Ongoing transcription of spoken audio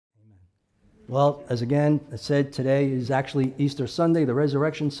Well, as again I said, today is actually Easter Sunday, the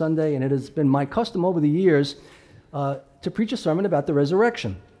Resurrection Sunday, and it has been my custom over the years to preach a sermon about the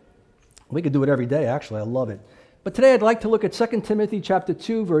resurrection. We could do it every day, actually. I love it. But today I'd like to look at 2 Timothy chapter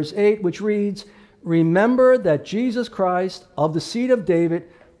 2, verse 8, which reads, "Remember that Jesus Christ, of the seed of David,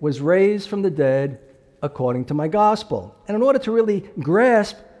 was raised from the dead according to my gospel." And in order to really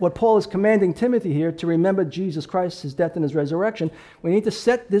grasp what Paul is commanding Timothy here, to remember Jesus Christ, his death and his resurrection, we need to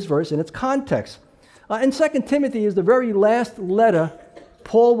set this verse in its context. And 2 Timothy is the very last letter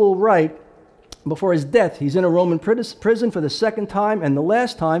Paul will write before his death. He's in a Roman prison for the second time and the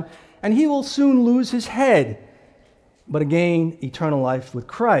last time, and he will soon lose his head, but gain eternal life with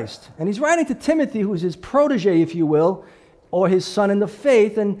Christ. And he's writing to Timothy, who is his protege, if you will, or his son in the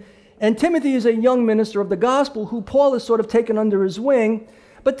faith. And Timothy is a young minister of the gospel who Paul has sort of taken under his wing,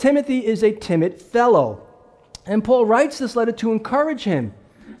 but Timothy is a timid fellow. And Paul writes this letter to encourage him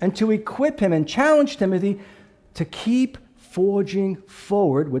and to equip him and challenge Timothy to keep forging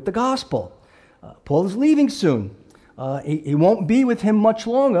forward with the gospel. Paul is leaving soon. He won't be with him much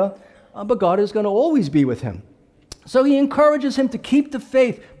longer, but God is going to always be with him. So he encourages him to keep the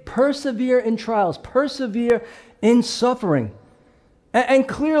faith, persevere in trials, persevere in suffering. And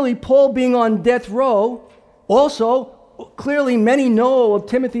clearly, Paul being on death row, also, clearly many know of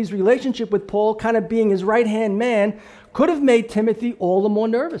Timothy's relationship with Paul, kind of being his right-hand man, could have made Timothy all the more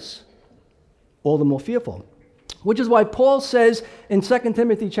nervous, all the more fearful. Which is why Paul says in 2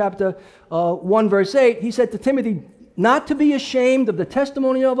 Timothy chapter 1, verse 8, he said to Timothy, "Not to be ashamed of the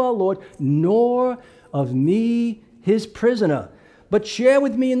testimony of our Lord, nor of me, his prisoner, but share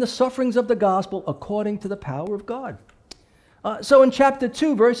with me in the sufferings of the gospel according to the power of God." So in chapter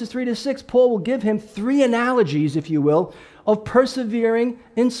 2, verses 3 to 6, Paul will give him three analogies, if you will, of persevering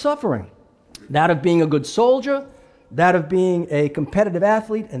in suffering. That of being a good soldier, that of being a competitive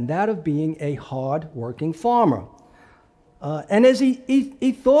athlete, and that of being a hard-working farmer. And as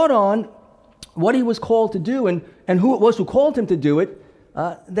he thought on what he was called to do and who it was who called him to do it,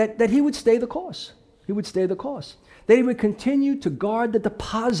 that he would stay the course. He would stay the course. That he would continue to guard the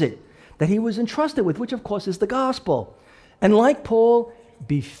deposit that he was entrusted with, which of course is the gospel. And like Paul,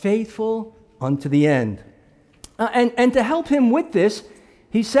 be faithful unto the end. And to help him with this,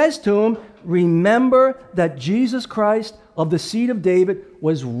 he says to him, "Remember that Jesus Christ of the seed of David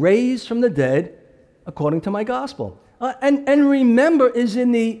was raised from the dead according to my gospel." And remember is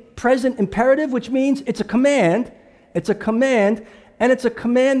in the present imperative, which means it's a command. It's a command, and it's a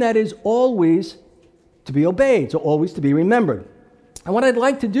command that is always to be obeyed, so always to be remembered. And what I'd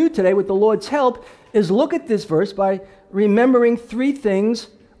like to do today with the Lord's help is look at this verse by remembering three things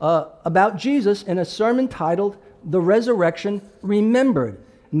about Jesus in a sermon titled, "The Resurrection Remembered."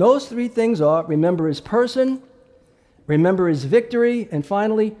 And those three things are, remember his person, remember his victory, and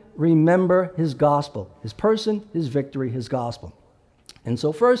finally, remember his gospel. His person, his victory, his gospel. And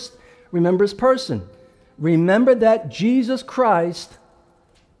so first, remember his person. Remember that Jesus Christ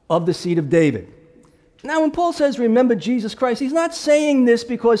of the seed of David. Now, when Paul says, remember Jesus Christ, he's not saying this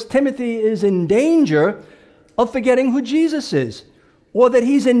because Timothy is in danger of forgetting who Jesus is, or that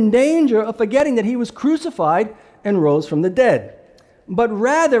he's in danger of forgetting that he was crucified and rose from the dead. But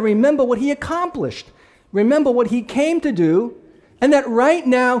rather, remember what he accomplished. Remember what he came to do, and that right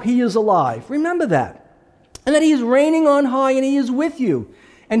now he is alive. Remember that. And that he is reigning on high, and he is with you,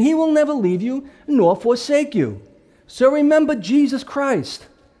 and he will never leave you nor forsake you. So remember Jesus Christ.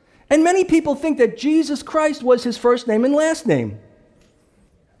 And many people think that Jesus Christ was his first name and last name.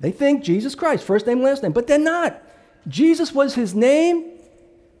 They think Jesus Christ, first name, last name, but they're not. Jesus was his name,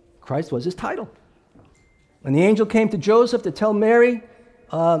 Christ was his title. When the angel came to Joseph to tell Mary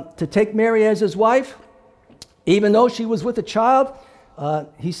to take Mary as his wife, even though she was with a child,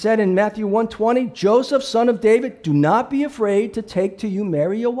 he said in Matthew 1:20, "Joseph, son of David, do not be afraid to take to you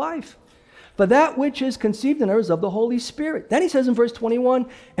Mary your wife. For that which is conceived in her is of the Holy Spirit." Then he says in verse 21,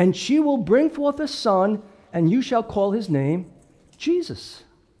 "And she will bring forth a son, and you shall call his name Jesus."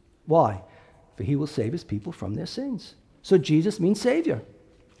 Why? For he will save his people from their sins. So Jesus means Savior.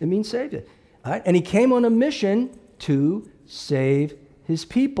 It means Savior. All right? And he came on a mission to save his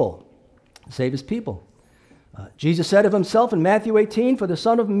people. Save his people. Jesus said of himself in Matthew 18, "For the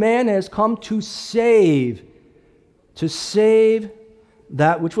Son of Man has come to save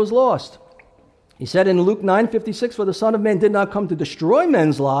that which was lost." He said in Luke 9:56, "For the Son of Man did not come to destroy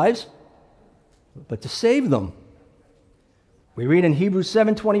men's lives, but to save them." We read in Hebrews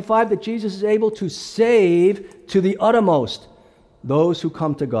 7:25 that Jesus is able to save to the uttermost those who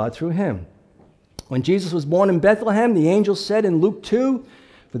come to God through him. When Jesus was born in Bethlehem, the angel said in Luke 2,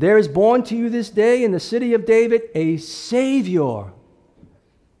 "For there is born to you this day in the city of David a Savior,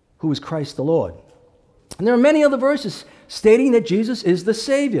 who is Christ the Lord. And there are many other verses stating that Jesus is the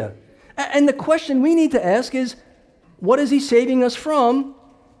Savior. And the question we need to ask is, what is he saving us from?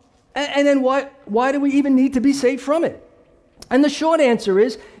 And then why do we even need to be saved from it? And the short answer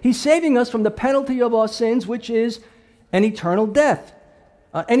is, he's saving us from the penalty of our sins, which is an eternal death.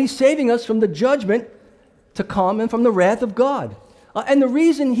 And he's saving us from the judgment to come and from the wrath of God. And the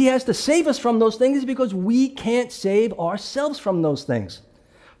reason he has to save us from those things is because we can't save ourselves from those things.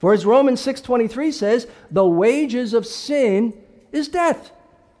 For as Romans 6:23 says, the wages of sin is death.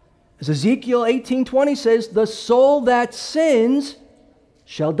 As Ezekiel 18:20 says, the soul that sins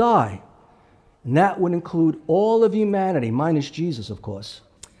shall die. And that would include all of humanity, minus Jesus, of course.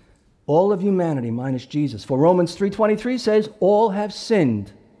 All of humanity minus Jesus. For Romans 3:23 says, all have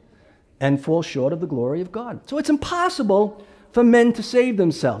sinned and fall short of the glory of God. So it's impossible for men to save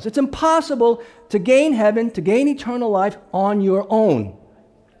themselves. It's impossible to gain heaven, to gain eternal life on your own.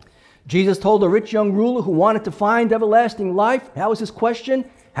 Jesus told a rich young ruler who wanted to find everlasting life. That was his question.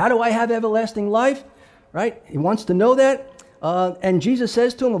 How do I have everlasting life? Right? He wants to know that. And Jesus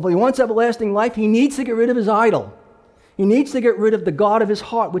says to him, if he wants everlasting life, he needs to get rid of his idol. He needs to get rid of the God of his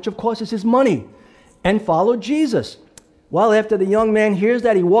heart, which of course is his money, and follow Jesus. Well, after the young man hears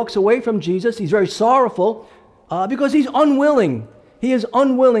that, he walks away from Jesus. He's very sorrowful because he's unwilling. He is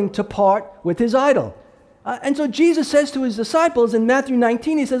unwilling to part with his idol. And so Jesus says to his disciples in Matthew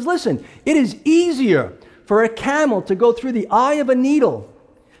 19, he says, listen, it is easier for a camel to go through the eye of a needle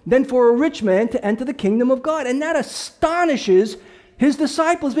than for a rich man to enter the kingdom of God. And that astonishes his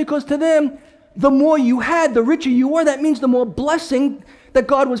disciples, because to them, the more you had, the richer you were. That means the more blessing that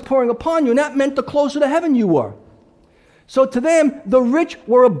God was pouring upon you. And that meant the closer to heaven you were. So to them, the rich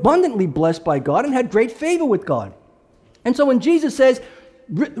were abundantly blessed by God and had great favor with God. And so when Jesus says,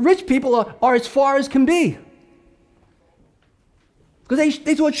 rich people are as far as can be, because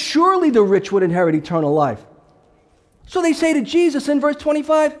they thought surely the rich would inherit eternal life. So they say to Jesus in verse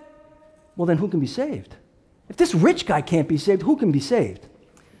 25, well, then who can be saved? If this rich guy can't be saved, who can be saved?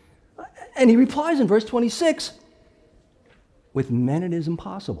 And he replies in verse 26, with men it is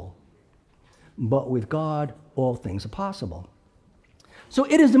impossible, but with God all things are possible. So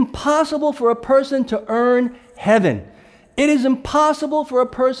it is impossible for a person to earn heaven. It is impossible for a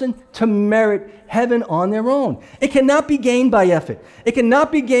person to merit heaven on their own. It cannot be gained by effort. It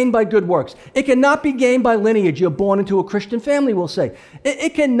cannot be gained by good works. It cannot be gained by lineage. You're born into a Christian family, we'll say.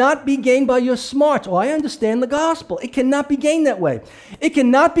 It cannot be gained by your smarts. Oh, I understand the gospel. It cannot be gained that way. It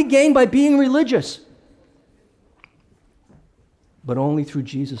cannot be gained by being religious. But only through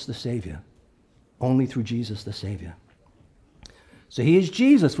Jesus the Savior. Only through Jesus the Savior. So he is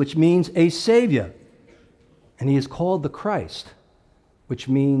Jesus, which means a Savior. And he is called the Christ, which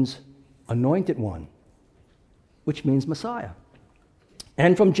means anointed one, which means Messiah.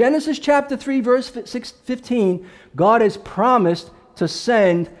 And from Genesis chapter 3, verse 15, God has promised to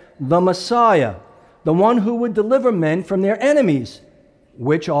send the Messiah, the one who would deliver men from their enemies,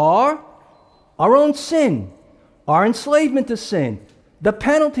 which are our own sin, our enslavement to sin, the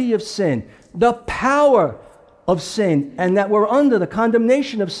penalty of sin, the power of sin, and that we're under the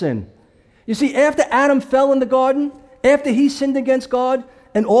condemnation of sin. You see, after Adam fell in the garden, after he sinned against God,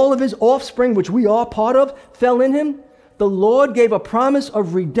 and all of his offspring, which we are part of, fell in him, the Lord gave a promise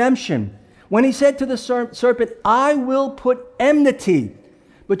of redemption when he said to the serpent, I will put enmity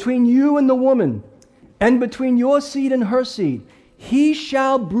between you and the woman, and between your seed and her seed. He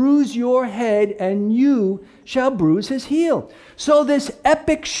shall bruise your head, and you shall bruise his heel. So this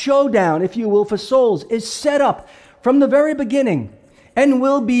epic showdown, if you will, for souls is set up from the very beginning, and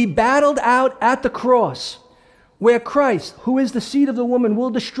will be battled out at the cross, where Christ, who is the seed of the woman, will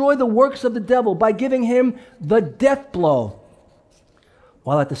destroy the works of the devil by giving him the death blow,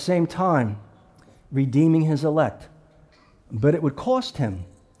 while at the same time redeeming his elect. But it would cost him.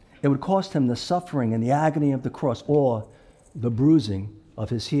 It would cost him the suffering and the agony of the cross, or the bruising of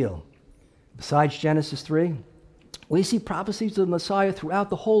his heel. Besides Genesis 3, we see prophecies of the Messiah throughout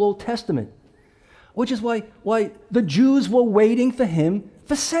the whole Old Testament, which is why the Jews were waiting for him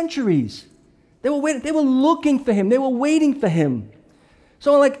for centuries. They were waiting, they were looking for him, they were waiting for him.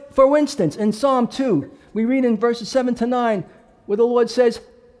 So like, for instance, in Psalm 2, we read in verses 7 to 9, where the Lord says,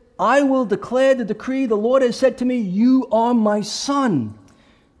 I will declare the decree, the Lord has said to me, you are my son.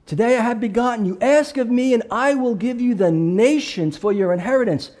 Today I have begotten you. Ask of me, and I will give you the nations for your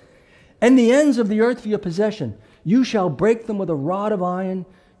inheritance, and the ends of the earth for your possession. You shall break them with a rod of iron.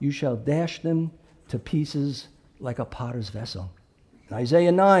 You shall dash them to pieces like a potter's vessel. And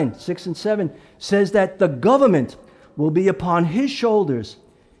Isaiah 9, 6 and 7 says that the government will be upon his shoulders,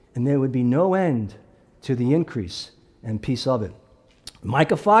 and there would be no end to the increase and peace of it.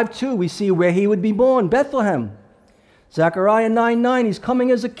 Micah 5:2, we see where he would be born, Bethlehem. Zechariah 9:9, he's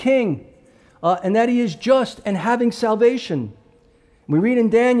coming as a king, and that he is just and having salvation. We read in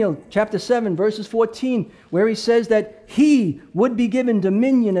Daniel chapter 7, verses 14, where he says that he would be given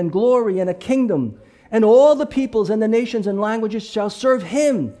dominion and glory and a kingdom, and all the peoples and the nations and languages shall serve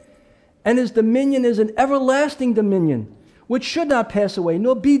him. And his dominion is an everlasting dominion, which should not pass away,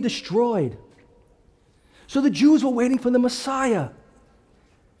 nor be destroyed. So the Jews were waiting for the Messiah.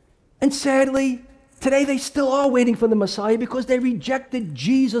 And sadly, today they still are waiting for the Messiah because they rejected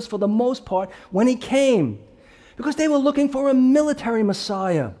Jesus for the most part when he came. Because they were looking for a military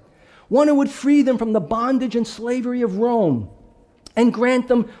Messiah, one who would free them from the bondage and slavery of Rome and grant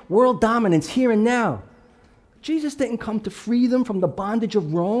them world dominance here and now. Jesus didn't come to free them from the bondage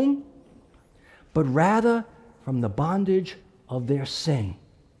of Rome, but rather from the bondage of their sin.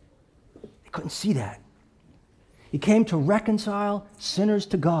 They couldn't see that. He came to reconcile sinners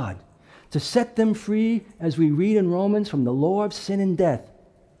to God, to set them free, as we read in Romans, from the law of sin and death.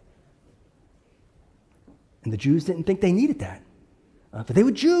 And the Jews didn't think they needed that. But they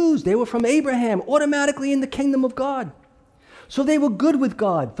were Jews. They were from Abraham, automatically in the kingdom of God. So they were good with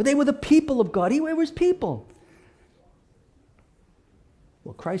God, for they were the people of God. He were his people.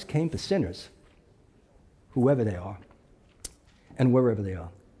 Well, Christ came for sinners, whoever they are, and wherever they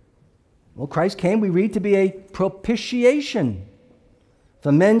are. Well, Christ came, we read, to be a propitiation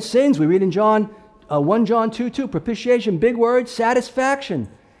for men's sins. We read in 1 John 2:2, propitiation, big word, satisfaction.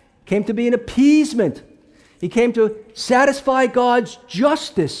 Came to be an appeasement. He came to satisfy God's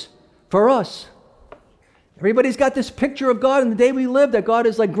justice for us. Everybody's got this picture of God in the day we live, that God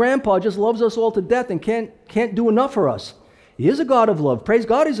is like grandpa, just loves us all to death and can't do enough for us. He is a God of love. Praise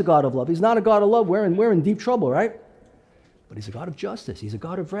God, he's a God of love. He's not a God of love. We're in deep trouble, right? But he's a God of justice. He's a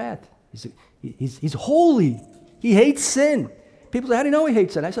God of wrath. He's holy. He hates sin. People say, how do you know he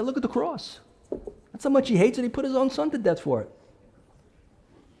hates sin? I said, look at the cross. That's how much he hates it. He put his own son to death for it.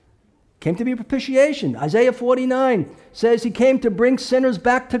 Came to be a propitiation. Isaiah 49 says he came to bring sinners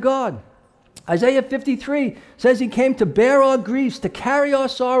back to God. Isaiah 53 says he came to bear our griefs, to carry our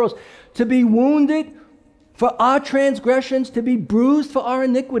sorrows, to be wounded for our transgressions, to be bruised for our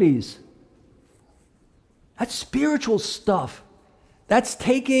iniquities. That's spiritual stuff. That's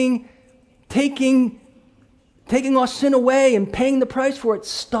taking our sin away and paying the price for it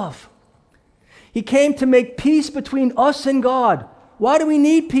stuff. He came to make peace between us and God. Why do we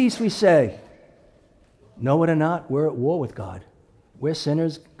need peace, we say? Know it or not, we're at war with God. We're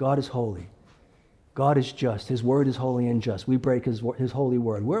sinners. God is holy. God is just. His word is holy and just. We break his holy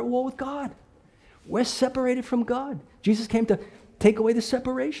word. We're at war with God. We're separated from God. Jesus came to take away the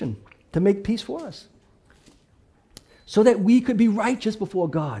separation, to make peace for us, so that we could be righteous before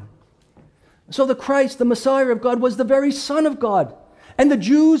God. So the Christ, the Messiah of God, was the very Son of God. And the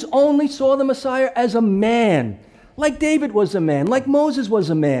Jews only saw the Messiah as a man, like David was a man, like Moses was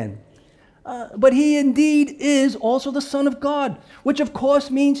a man. But he indeed is also the Son of God, which of course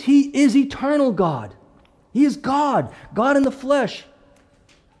means he is eternal God. He is God, God in the flesh.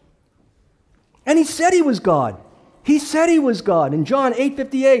 And he said he was God. He said he was God. In John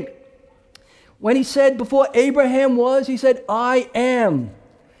 8:58, when he said before Abraham was, he said, I am.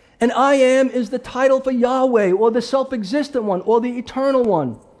 And I am is the title for Yahweh, or the self-existent one, or the eternal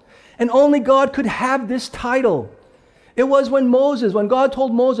one. And only God could have this title. It was when God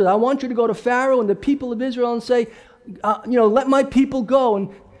told Moses, I want you to go to Pharaoh and the people of Israel and say, let my people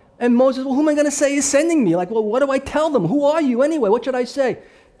go. And Moses, well, who am I going to say is sending me? Like, well, what do I tell them? Who are you anyway? What should I say?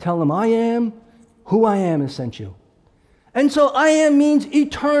 Tell them, I am who I am has sent you. And so I am means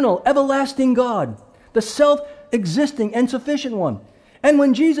eternal, everlasting God, the self-existing and sufficient one. And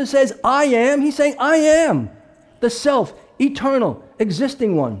when Jesus says, I am, he's saying, I am the self-eternal,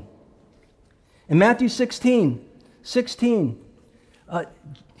 existing one. In Matthew 16,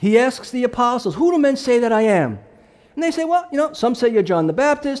 he asks the apostles, who do men say that I am? And they say, well, some say you're John the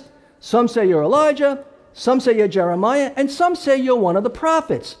Baptist, some say you're Elijah, some say you're Jeremiah, and some say you're one of the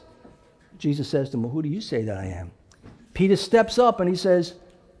prophets. Jesus says to them, well, who do you say that I am? Peter steps up and he says,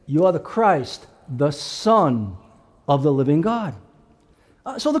 you are the Christ, the Son of the living God.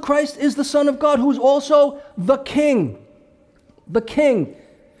 So the Christ is the Son of God, who is also the King. The King.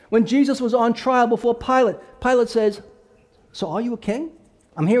 When Jesus was on trial before Pilate, Pilate says, so are you a king?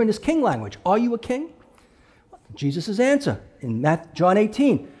 I'm hearing this king language. Are you a king? Jesus' answer in John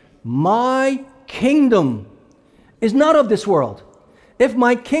 18, my kingdom is not of this world. If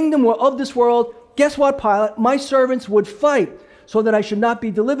my kingdom were of this world, guess what, Pilate? My servants would fight so that I should not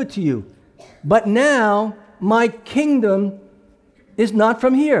be delivered to you. But now my kingdom is not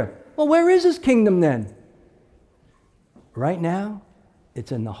from here. Well, where is his kingdom then? Right now,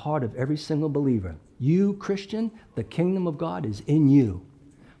 It's in the heart of every single believer. You, Christian, the kingdom of God is in you.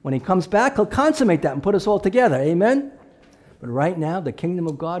 When he comes back, he'll consummate that and put us all together. Amen? But right now, the kingdom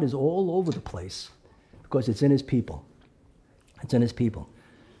of God is all over the place because it's in his people. It's in his people.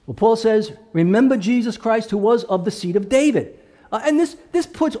 Well, Paul says, remember Jesus Christ who was of the seed of David. And this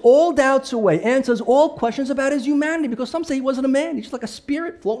puts all doubts away, answers all questions about his humanity, because some say he wasn't a man. He's just like a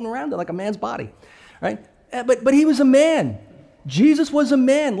spirit floating around like a man's body. Right? But he was a man. Jesus was a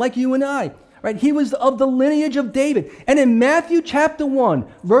man like you and I. Right? He was of the lineage of David. And in Matthew chapter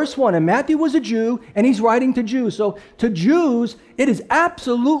 1, verse 1, and Matthew was a Jew, and he's writing to Jews. So to Jews, it is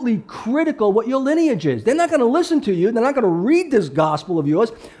absolutely critical what your lineage is. They're not going to listen to you. They're not going to read this gospel of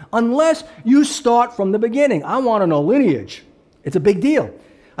yours unless you start from the beginning. I want to know lineage. It's a big deal.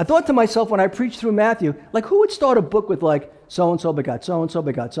 I thought to myself when I preached through Matthew, like, who would start a book with like, so-and-so begot so-and-so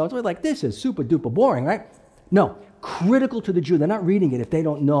begot so-and-so? Like, this is super duper boring, right? No. Critical to the Jew. They're not reading it if they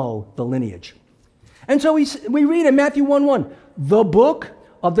don't know the lineage. And so we read in Matthew 1:1, the book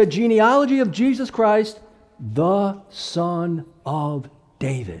of the genealogy of Jesus Christ, the son of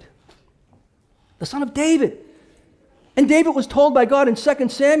David. The son of David. And David was told by God in 2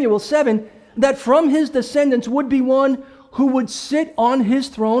 Samuel 7 that from his descendants would be one who would sit on his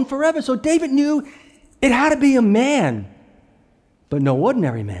throne forever. So David knew it had to be a man, but no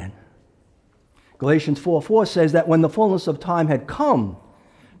ordinary man. Galatians 4:4 says that when the fullness of time had come,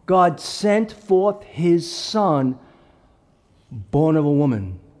 God sent forth his son, born of a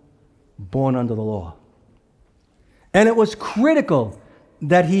woman, born under the law. And it was critical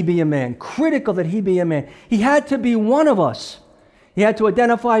that he be a man, critical that he be a man. He had to be one of us. He had to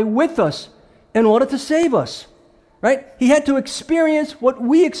identify with us in order to save us, right? He had to experience what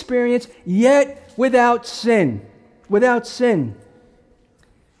we experience, yet without sin, without sin.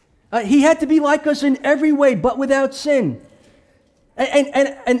 He had to be like us in every way, but without sin.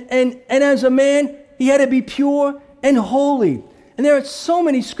 And as a man, he had to be pure and holy. And there are so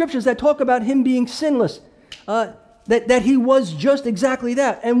many scriptures that talk about him being sinless, that he was just exactly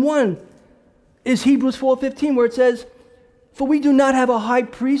that. And one is Hebrews 4:15, where it says, for we do not have a high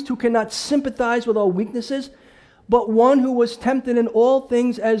priest who cannot sympathize with our weaknesses, but one who was tempted in all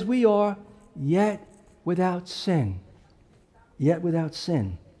things as we are, yet without sin. Yet without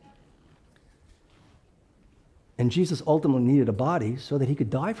sin. And Jesus ultimately needed a body so that he could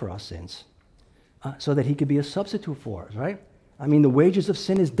die for our sins, so that he could be a substitute for us, right? I mean, the wages of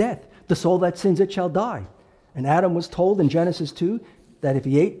sin is death. The soul that sins, it shall die. And Adam was told in Genesis 2 that if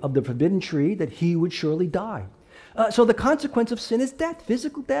he ate of the forbidden tree, that he would surely die. So the consequence of sin is death,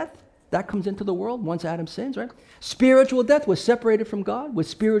 physical death. That comes into the world once Adam sins, right? Spiritual death, we're separated from God. We're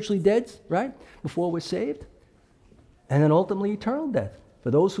spiritually dead, right? Before we're saved. And then ultimately eternal death.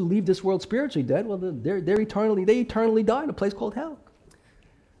 For those who leave this world spiritually dead, well, they eternally die in a place called hell.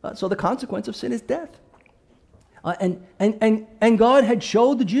 So the consequence of sin is death. And God had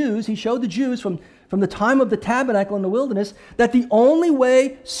showed the Jews, he showed the Jews from the time of the tabernacle in the wilderness, that the only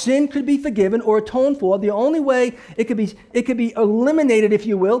way sin could be forgiven or atoned for, the only way it could be eliminated, if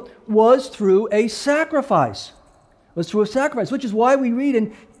you will, was through a sacrifice. Which is why we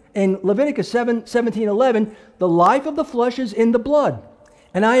read in Leviticus 17:11, the life of the flesh is in the blood.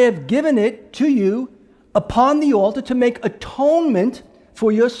 And I have given it to you upon the altar to make atonement for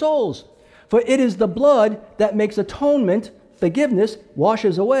your souls. For it is the blood that makes atonement, forgiveness,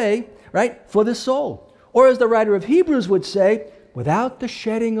 washes away, right, for the soul. Or as the writer of Hebrews would say, without the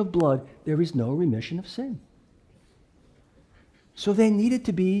shedding of blood, there is no remission of sin. So there needed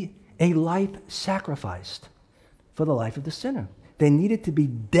to be a life sacrificed for the life of the sinner. There needed to be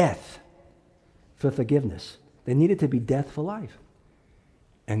death for forgiveness. There needed to be death for life.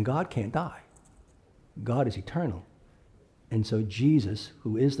 And God can't die. God is eternal. And so Jesus,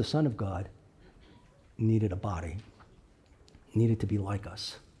 who is the Son of God, needed a body, needed to be like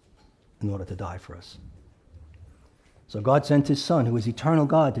us in order to die for us. So God sent his Son, who is eternal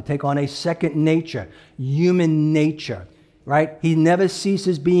God, to take on a second nature, human nature, right? He never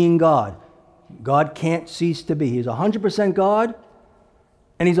ceases being God. God can't cease to be. He's 100% God,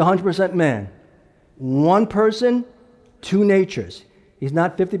 and he's 100% man. One person, two natures. He's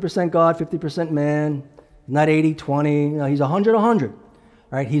not 50% God, 50% man, not 80-20. No, he's 100-100.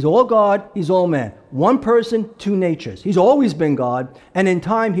 Right? He's all God, he's all man. One person, two natures. He's always been God, and in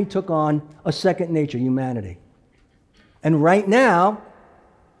time he took on a second nature, humanity. And right now,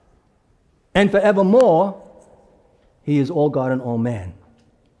 and forevermore, he is all God and all man.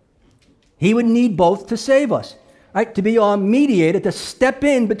 He would need both to save us, right? To be our mediator, to step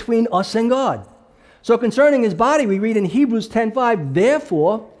in between us and God. So concerning his body, we read in Hebrews 10:5,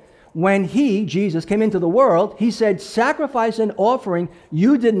 therefore, when he, Jesus, came into the world, he said, sacrifice and offering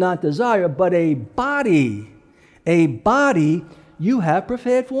you did not desire, but a body you have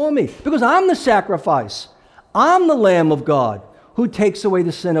prepared for me. Because I'm the sacrifice. I'm the Lamb of God who takes away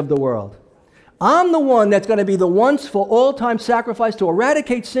the sin of the world. I'm the one that's going to be the once for all time sacrifice to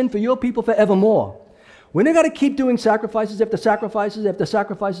eradicate sin for your people forevermore. We're not going to keep doing sacrifices after sacrifices after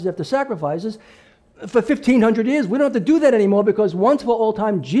sacrifices after sacrifices for 1,500 years. We don't have to do that anymore, because once for all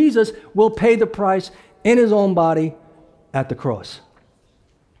time, Jesus will pay the price in his own body at the cross.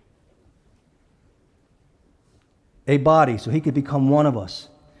 A body, so he could become one of us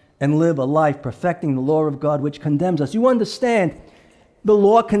and live a life perfecting the law of God, which condemns us. You understand, the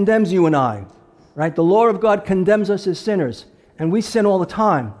law condemns you and I, right? The law of God condemns us as sinners, and we sin all the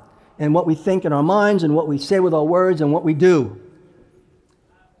time in what we think in our minds and what we say with our words and what we do.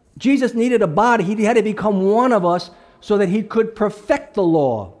 Jesus needed a body. He had to become one of us so that he could perfect the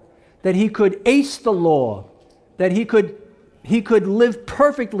law, that he could ace the law, that he could live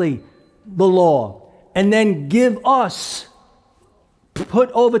perfectly the law, and then give us, put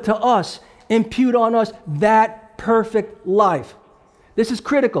over to us, impute on us that perfect life. This is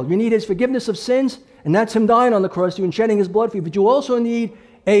critical. You need his forgiveness of sins, and that's him dying on the cross and shedding his blood for you. But you also need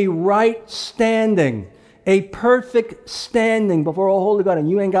a right standing, a perfect standing before a holy God, and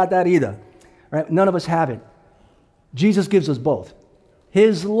you ain't got that either. Right? None of us have it. Jesus gives us both.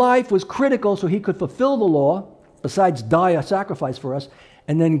 His life was critical so he could fulfill the law, besides die a sacrifice for us,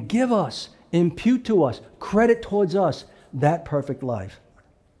 and then give us, impute to us, credit towards us, that perfect life.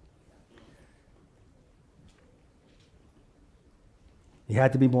 He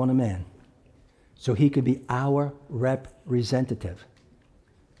had to be born a man so he could be our representative,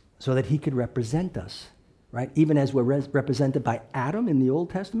 so that he could represent us, right? Even as we're represented by Adam in the Old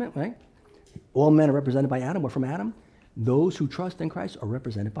Testament, right? All men are represented by Adam. We're from Adam. Those who trust in Christ are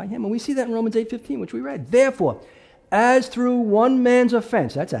represented by him. And we see that in Romans 8:15, which we read. Therefore, as through one man's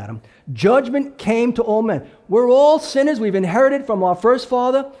offense, that's Adam, judgment came to all men. We're all sinners. We've inherited from our first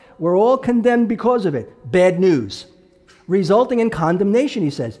father. We're all condemned because of it. Bad news. Resulting in condemnation, he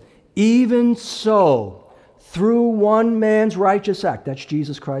says. Even so, through one man's righteous act, that's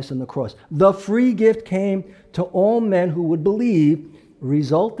Jesus Christ on the cross, the free gift came to all men who would believe,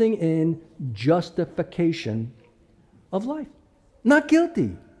 resulting in justification of life. Not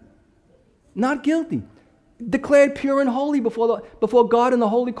guilty. Not guilty. Declared pure and holy before God in the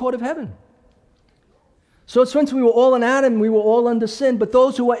holy court of heaven. So since we were all in Adam, we were all under sin, but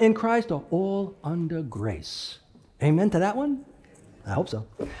those who are in Christ are all under grace. Amen to that one? I hope so.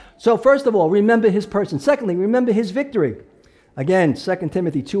 So first of all, remember his person. Secondly, remember his victory. Again, 2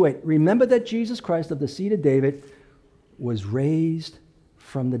 Timothy 2:8. Remember that Jesus Christ of the seed of David was raised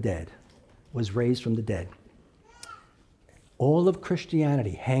from the dead. Was raised from the dead. All of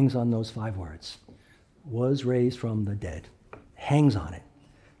Christianity hangs on those 5 words. Was raised from the dead. Hangs on it,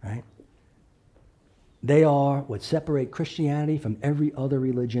 right? They are what separate Christianity from every other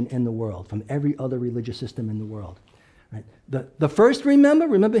religion in the world, from every other religious system in the world. Right? The first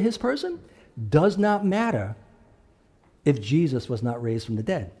remember his person, does not matter if Jesus was not raised from the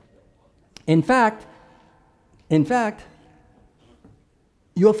dead. In fact,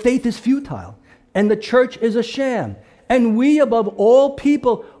 your faith is futile, and the church is a sham, and we above all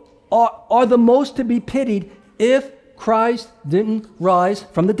people are the most to be pitied if Christ didn't rise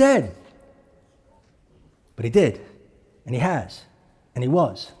from the dead. But he did, and he has, and he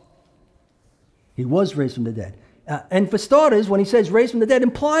was. He was raised from the dead. And for starters, when he says raised from the dead,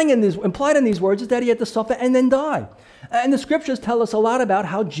 implied in these words is that he had to suffer and then die. And the scriptures tell us a lot about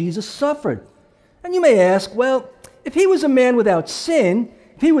how Jesus suffered. And you may ask, well, if he was a man without sin,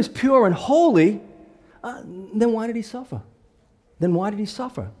 if he was pure and holy, then why did he suffer? Then why did he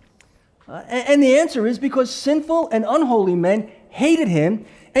suffer? And the answer is because sinful and unholy men hated him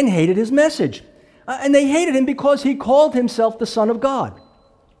and hated his message. And they hated him because he called himself the Son of God.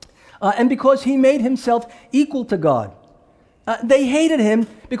 And because he made himself equal to God. They hated him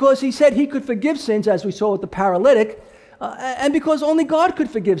because he said he could forgive sins, as we saw with the paralytic, and because only God could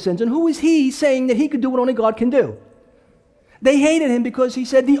forgive sins. And who is he saying that he could do what only God can do? They hated him because he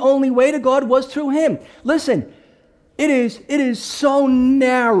said the only way to God was through him. Listen, it is so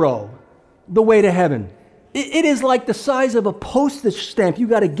narrow, the way to heaven. It is like the size of a postage stamp you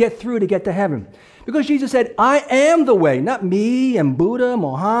got to get through to get to heaven. Because Jesus said, I am the way, not me and Buddha,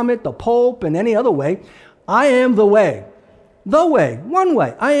 Mohammed, the Pope, and any other way. I am the way. The way, one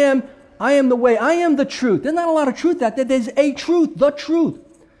way. I am the way. I am the truth. There's not a lot of truth out there. There's a truth, the truth.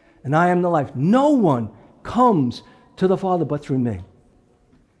 And I am the life. No one comes to the Father but through me.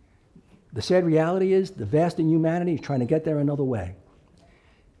 The sad reality is the vast in humanity is trying to get there another way.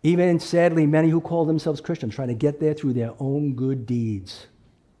 Even, sadly, many who call themselves Christians trying to get there through their own good deeds.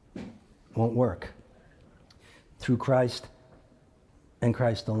 Won't work. Through Christ and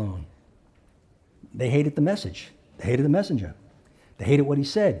Christ alone. They hated the message. They hated the messenger. They hated what he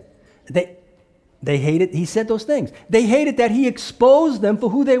said. They hated, he said those things. They hated that he exposed them for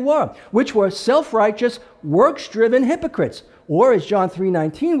who they were, which were self-righteous, works-driven hypocrites. Or, as John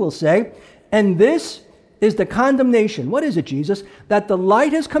 3:19 will say, and this is the condemnation. What is it, Jesus? That the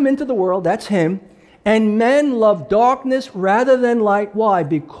light has come into the world, that's him, and men love darkness rather than light. Why?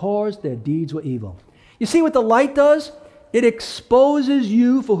 Because their deeds were evil. You see what the light does? It exposes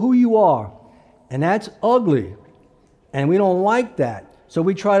you for who you are. And that's ugly. And we don't like that. So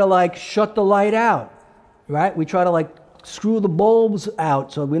we try to shut the light out, right? We try to screw the bulbs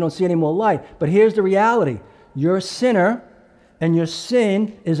out so we don't see any more light. But here's the reality. You're a sinner, and your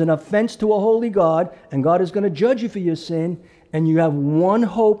sin is an offense to a holy God, and God is going to judge you for your sin, and you have one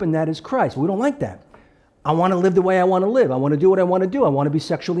hope, and that is Christ. We don't like that. I want to live the way I want to live. I want to do what I want to do. I want to be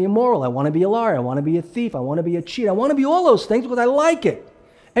sexually immoral. I want to be a liar. I want to be a thief. I want to be a cheat. I want to be all those things because I like it.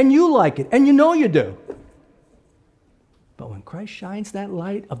 And you like it. And you know you do. But when Christ shines that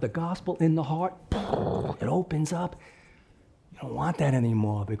light of the gospel in the heart, it opens up. You don't want that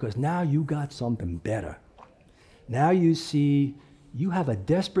anymore because now you got something better. Now you see you have a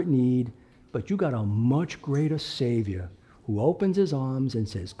desperate need, but you got a much greater Savior who opens his arms and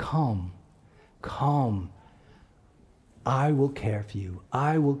says, come, come. I will care for you.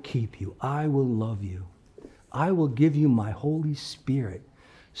 I will keep you. I will love you. I will give you my Holy Spirit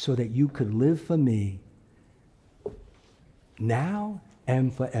so that you could live for me now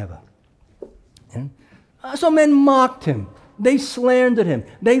and forever. And so men mocked him. They slandered him.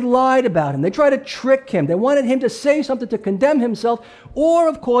 They lied about him. They tried to trick him. They wanted him to say something to condemn himself, or,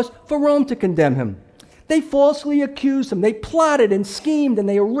 of course, for Rome to condemn him. They falsely accused him. They plotted and schemed, and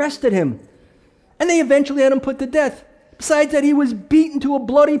they arrested him. And they eventually had him put to death. Besides that, he was beaten to a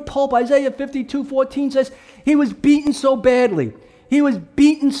bloody pulp. Isaiah 52:14 says he was beaten so badly. He was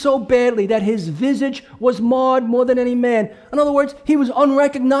beaten so badly that his visage was marred more than any man. In other words, he was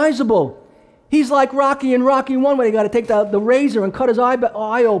unrecognizable. He's like Rocky in Rocky 1 when he got to take the razor and cut his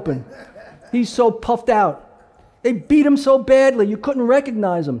eye open. He's so puffed out. They beat him so badly you couldn't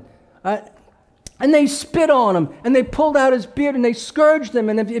recognize him. And they spit on him, and they pulled out his beard, and they scourged him.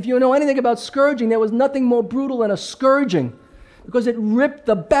 And if you know anything about scourging, there was nothing more brutal than a scourging, because it ripped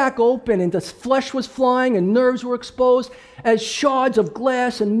the back open, and the flesh was flying, and nerves were exposed, as shards of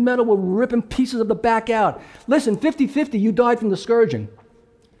glass and metal were ripping pieces of the back out. Listen, 50-50, you died from the scourging,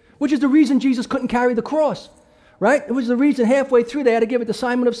 which is the reason Jesus couldn't carry the cross, right? It was the reason halfway through they had to give it to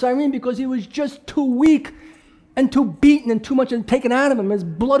Simon of Cyrene, because he was just too weak and too beaten and too much had taken out of him. His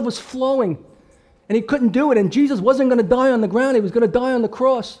blood was flowing. And he couldn't do it. And Jesus wasn't going to die on the ground. He was going to die on the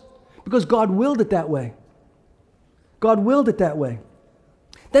cross because God willed it that way. God willed it that way.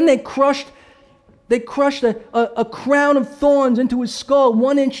 Then they crushed a crown of thorns into his skull,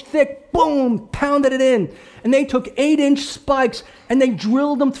 1 inch thick, boom, pounded it in. And they took 8-inch spikes and they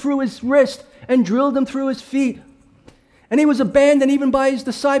drilled them through his wrist and drilled them through his feet. And he was abandoned even by his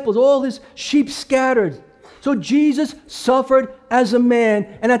disciples, all his sheep scattered. So Jesus suffered as a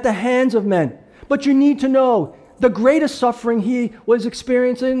man and at the hands of men. But you need to know, the greatest suffering he was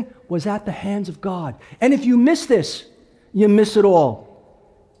experiencing was at the hands of God. And if you miss this, you miss it all.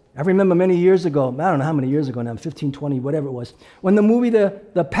 I remember many years ago, I don't know how many years ago now, 15, 20, whatever it was, when the movie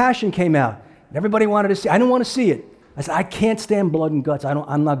The Passion came out, and everybody wanted to see it. I didn't want to see it. I said, I can't stand blood and guts.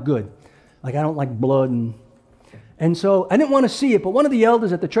 I'm not good. I don't like blood. And so I didn't want to see it, but one of the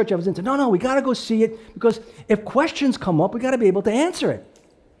elders at the church I was in said, no, we got to go see it, because if questions come up, we got to be able to answer it.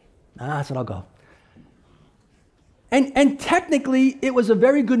 I said, I'll go. And technically, it was a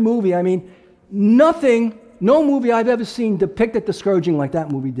very good movie. I mean, no movie I've ever seen depicted the scourging like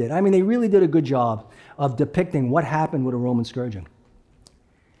that movie did. I mean, they really did a good job of depicting what happened with a Roman scourging.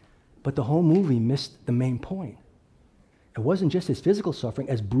 But the whole movie missed the main point. It wasn't just his physical suffering,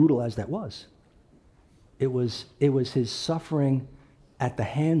 as brutal as that was. It was his suffering at the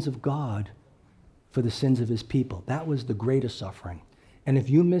hands of God for the sins of his people. That was the greatest suffering. And if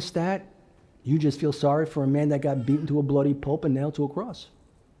you miss that, you just feel sorry for a man that got beaten to a bloody pulp and nailed to a cross.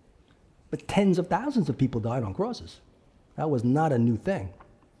 But tens of thousands of people died on crosses. That was not a new thing.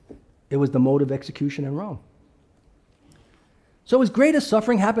 It was the mode of execution in Rome. So his greatest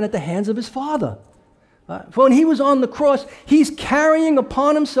suffering happened at the hands of his Father. For when he was on the cross, he's carrying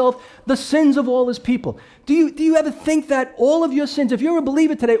upon himself the sins of all his people. Do you ever think that all of your sins, if you're a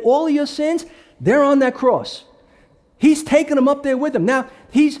believer today, all of your sins, they're on that cross? He's taking them up there with him. Now,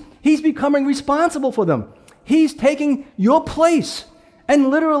 he's becoming responsible for them. He's taking your place and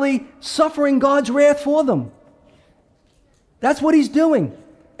literally suffering God's wrath for them. That's what he's doing.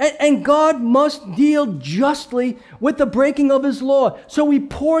 And God must deal justly with the breaking of his law. So he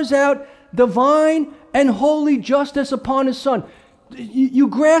pours out divine and holy justice upon his Son. You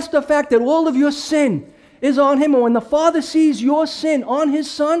grasp the fact that all of your sin is on him. And when the Father sees your sin on his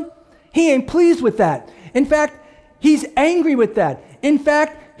Son, he ain't pleased with that. In fact, he's angry with that. In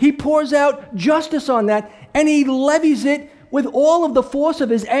fact, he pours out justice on that, and he levies it with all of the force of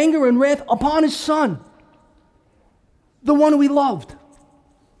his anger and wrath upon his Son, the one who he loved.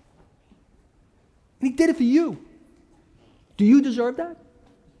 And he did it for you. Do you deserve that?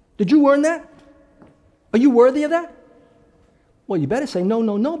 Did you earn that? Are you worthy of that? Well, you better say no,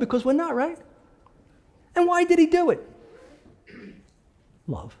 no, no, because we're not, right? And why did he do it?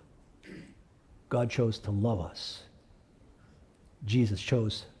 Love. God chose to love us. Jesus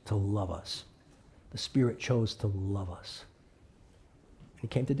chose to love us. The Spirit chose to love us. He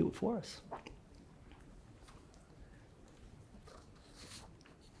came to do it for us.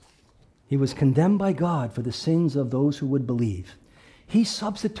 He was condemned by God for the sins of those who would believe. He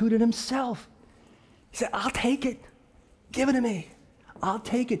substituted himself. He said, I'll take it. Give it to me. I'll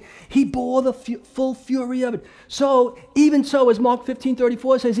take it. He bore the full fury of it. So, even so, as Mark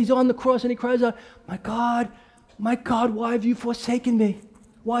 15:34 says, he's on the cross and he cries out, my God, why have you forsaken me?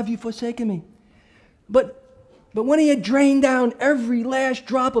 Why have you forsaken me? But when he had drained down every last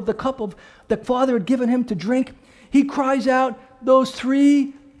drop of the cup of the Father had given him to drink, he cries out those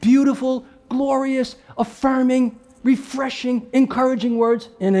three beautiful, glorious, affirming, refreshing, encouraging words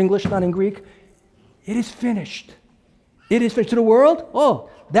in English, not in Greek. It is finished. It is finished. To the world, oh,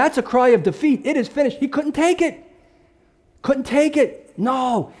 that's a cry of defeat. It is finished. He couldn't take it. Couldn't take it.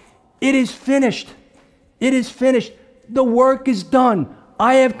 No, it is finished. It is finished. The work is done.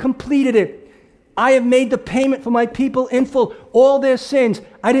 I have completed it. I have made the payment for my people in full. All their sins.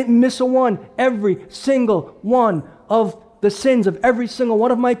 I didn't miss a one. Every single one of the sins of every single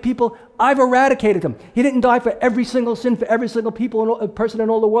one of my people, I've eradicated them. He didn't die for every single sin, for every single person in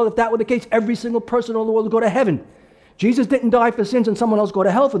all the world. If that were the case, every single person in all the world would go to heaven. Jesus didn't die for sins and someone else go to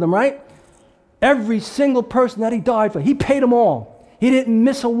hell for them, right? Every single person that he died for, he paid them all. He didn't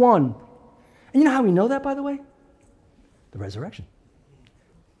miss a one. And you know how we know that, by the way? The resurrection.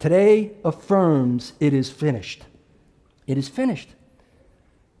 Today affirms it is finished. It is finished.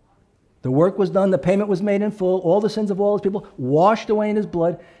 The work was done, the payment was made in full, all the sins of all his people washed away in his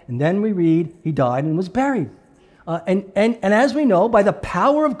blood, and then we read he died and was buried. And as we know, by the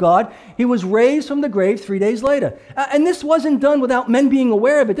power of God, he was raised from the grave 3 days later. And this wasn't done without men being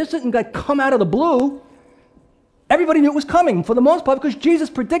aware of it. This didn't come out of the blue. Everybody knew it was coming, for the most part, because Jesus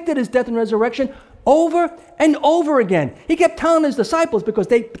predicted his death and resurrection over and over again. He kept telling his disciples because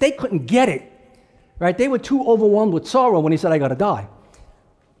they couldn't get it, right? They were too overwhelmed with sorrow when he said, I got to die.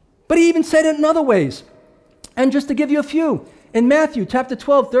 But he even said it in other ways. And just to give you a few, in Matthew chapter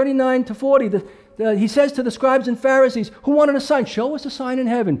 12, 39 to 40, he says to the scribes and Pharisees who wanted a sign, show us a sign in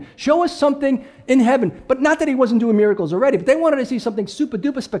heaven. Show us something in heaven. But not that he wasn't doing miracles already, but they wanted to see something super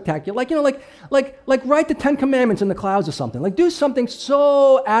duper spectacular. Like write the 10 Commandments in the clouds or something. Like do something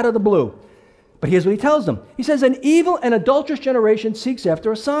so out of the blue. But here's what he tells them. He says, an evil and adulterous generation seeks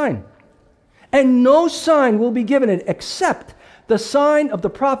after a sign. And no sign will be given it except the sign of the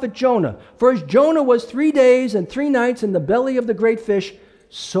prophet Jonah. For as Jonah was 3 days and 3 nights in the belly of the great fish,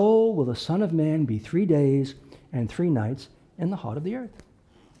 so will the Son of Man be 3 days and 3 nights in the heart of the earth.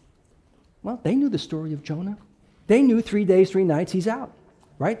 Well, they knew the story of Jonah. They knew 3 days, 3 nights, he's out,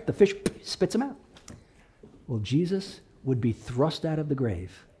 right? The fish spits him out. Well, Jesus would be thrust out of the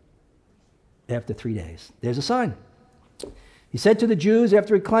grave after 3 days. There's a sign. He said to the Jews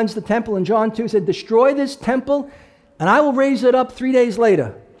after he cleansed the temple in John 2, he said, destroy this temple and I will raise it up 3 days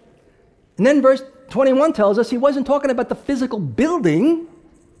later. And then verse 21 tells us he wasn't talking about the physical building,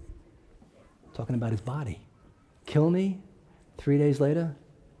 talking about his body. Kill me, 3 days later,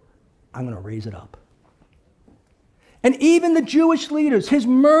 I'm going to raise it up. And even the Jewish leaders, his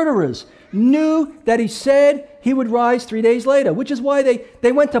murderers, knew that he said he would rise 3 days later, which is why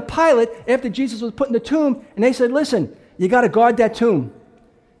they went to Pilate after Jesus was put in the tomb, and they said, listen, you got to guard that tomb.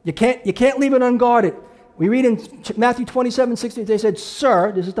 You can't leave it unguarded. We read in Matthew 27:16, they said,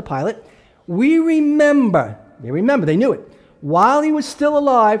 sir, this is the Pilate, we remember, they knew it, while he was still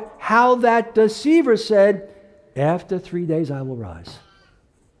alive, how that deceiver said, after 3 days I will rise.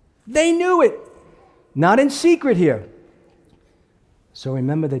 They knew it, not in secret here. So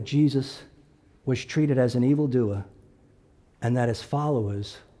remember that Jesus was treated as an evildoer and that his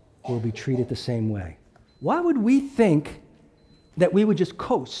followers will be treated the same way. Why would we think that we would just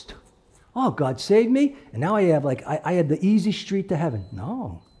coast Oh, God saved me, and now I have I had the easy street to heaven.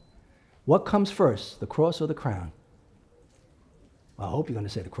 No. What comes first, the cross or the crown? Well, I hope you're going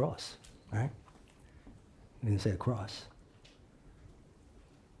to say the cross, right? You're going to say the cross.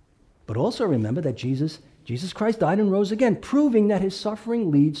 But also remember that Jesus Christ died and rose again, proving that his suffering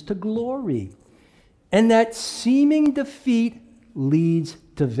leads to glory, and that seeming defeat leads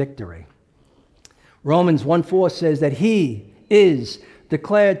to victory. Romans 1:4 says that he is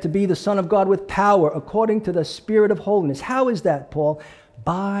declared to be the Son of God with power according to the Spirit of holiness. How is that, Paul?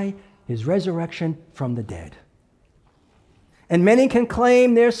 By his resurrection from the dead. And many can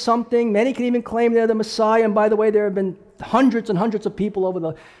claim there's something, many can even claim they're the Messiah. And by the way, there have been hundreds and hundreds of people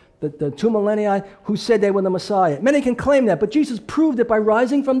over the 2 millennia who said they were the Messiah. Many can claim that, but Jesus proved it by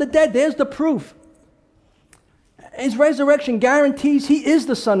rising from the dead. There's the proof. His resurrection guarantees he is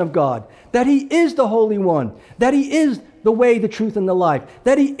the Son of God, that he is the Holy One, that he is the way, the truth, and the life,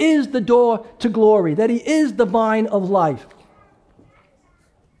 that he is the door to glory, that he is the vine of life.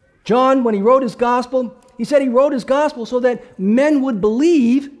 John, when he wrote his gospel, he said he wrote his gospel so that men would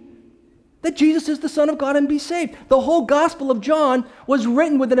believe that Jesus is the Son of God and be saved. The whole gospel of John was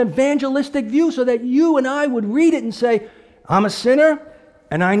written with an evangelistic view so that you and I would read it and say, I'm a sinner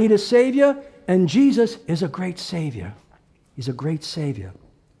and I need a Savior, and Jesus is a great Savior. He's a great Savior.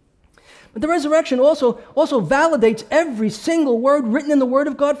 But the resurrection also validates every single word written in the Word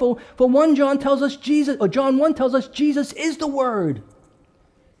of God. For 1 John tells us John 1 tells us Jesus is the Word.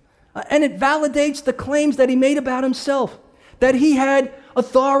 And it validates the claims that he made about himself, that he had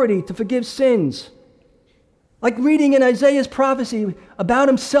authority to forgive sins. Like reading in Isaiah's prophecy about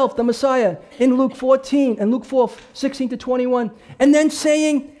himself, the Messiah, in Luke 14 and Luke 4:16 to 21. And then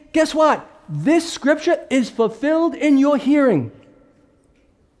saying, guess what? This scripture is fulfilled in your hearing.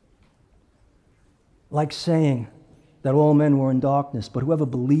 Like saying that all men were in darkness, but whoever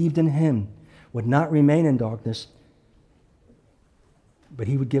believed in him would not remain in darkness, but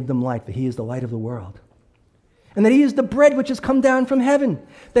he would give them light, for he is the light of the world. And that he is the bread which has come down from heaven,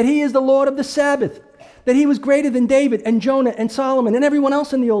 that he is the Lord of the Sabbath, that he was greater than David and Jonah and Solomon and everyone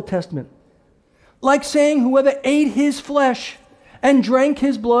else in the Old Testament. Like saying whoever ate his flesh and drank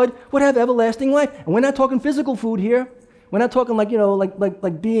his blood would have everlasting life. And we're not talking physical food here. We're not talking like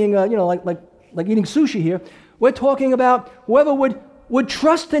being, like eating sushi here. We're talking about whoever would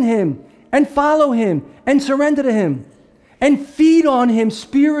trust in him and follow him and surrender to him and feed on him,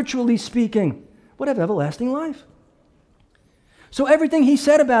 spiritually speaking, would have everlasting life. So everything he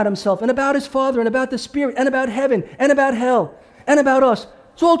said about himself and about his Father and about the Spirit and about heaven and about hell and about us,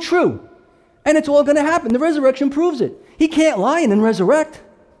 it's all true. And it's all going to happen. The resurrection proves it. He can't lie and then resurrect.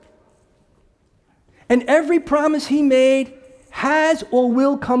 And every promise he made has or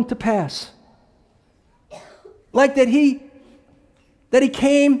will come to pass. Like that he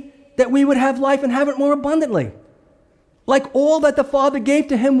came that we would have life and have it more abundantly. Like all that the Father gave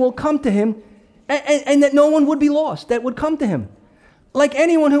to him will come to him, and that no one would be lost, that would come to him. Like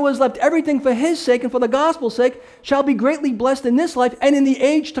anyone who has left everything for his sake and for the gospel's sake shall be greatly blessed in this life, and in the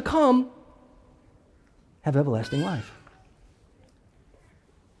age to come have everlasting life.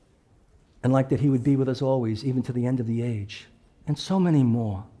 And like that he would be with us always, even to the end of the age. And so many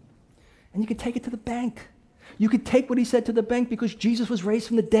more. And you could take it to the bank. You could take what he said to the bank because Jesus was raised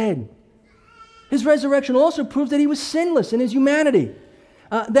from the dead. His resurrection also proves that he was sinless in his humanity,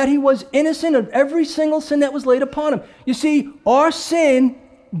 that he was innocent of every single sin that was laid upon him. You see, our sin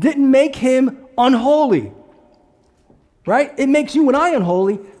didn't make him unholy, right? It makes you and I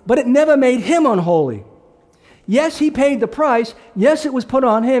unholy, but it never made him unholy. Yes, he paid the price. Yes, it was put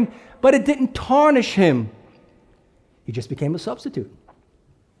on him, but it didn't tarnish him. He just became a substitute.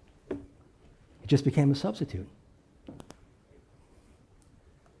 He just became a substitute.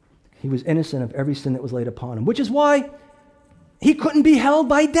 He was innocent of every sin that was laid upon him, which is why he couldn't be held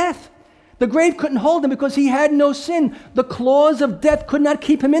by death. The grave couldn't hold him because he had no sin. The claws of death could not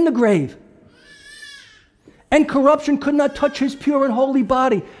keep him in the grave. And corruption could not touch his pure and holy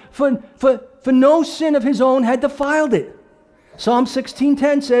body, for no sin of his own had defiled it. Psalm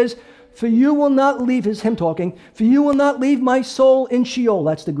 16:10 says, "For you will not leave," his him talking, "for you will not leave my soul in Sheol,"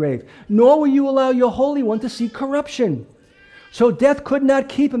 that's the grave, "nor will you allow your Holy One to see corruption." So death could not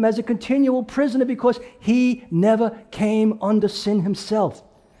keep him as a continual prisoner because he never came under sin himself.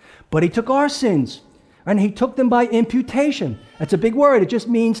 But he took our sins, and he took them by imputation. That's a big word. It just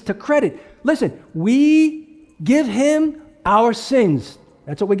means to credit. Listen, we give him our sins.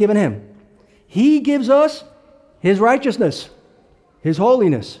 That's what we're giving him. He gives us his righteousness, his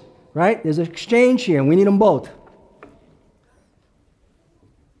holiness, right? There's an exchange here, and we need them both.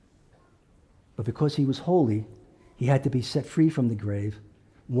 But because he was holy, he had to be set free from the grave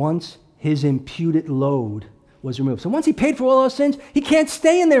once his imputed load was removed. So once he paid for all our sins, he can't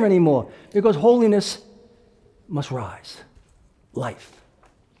stay in there anymore because holiness must rise. Life.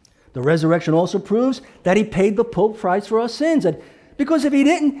 The resurrection also proves that he paid the full price for our sins. And because if he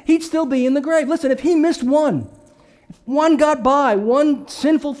didn't, he'd still be in the grave. Listen, if he missed one, if one got by, one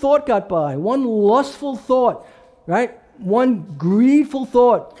sinful thought got by, one lustful thought, right? One greedful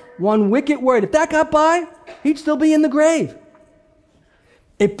thought, one wicked word, if that got by, he'd still be in the grave.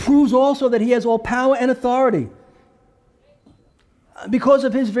 It proves also that he has all power and authority because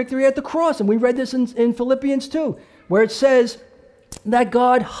of his victory at the cross. And we read this in Philippians 2, where it says that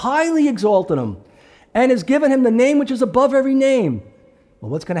God highly exalted him and has given him the name which is above every name. Well,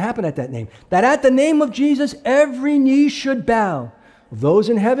 what's going to happen at that name? That at the name of Jesus, every knee should bow, of those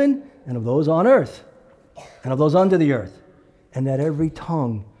in heaven and of those on earth and of those under the earth, and that every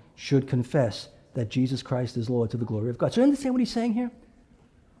tongue should confess that Jesus Christ is Lord to the glory of God. So you understand what he's saying here?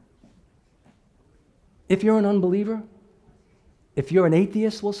 If you're an unbeliever, if you're an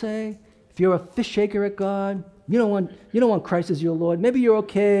atheist, we'll say, if you're a fish shaker at God, you don't want Christ as your Lord. Maybe you're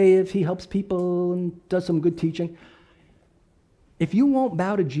okay if he helps people and does some good teaching. If you won't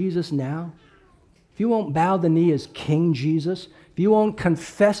bow to Jesus now, if you won't bow the knee as King Jesus, if you won't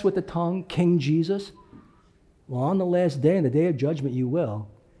confess with the tongue King Jesus, well, on the last day, in the day of judgment, you will,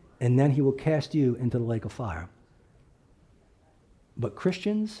 and then he will cast you into the lake of fire. But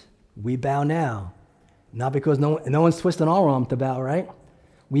Christians, we bow now, not because no one's twisting our arm to bow, right?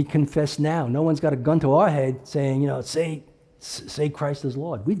 We confess now. No one's got a gun to our head saying, say Christ is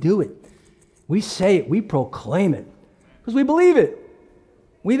Lord. We do it. We say it. We proclaim it because we believe it.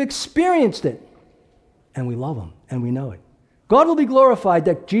 We've experienced it, and we love him, and we know it. God will be glorified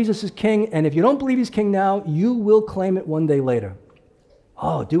that Jesus is king, and if you don't believe he's king now, you will claim it one day later.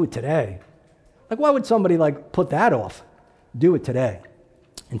 Oh, do it today. Like, why would somebody put that off? Do it today.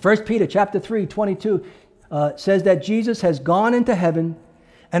 In 1 Peter chapter 3, 22, says that Jesus has gone into heaven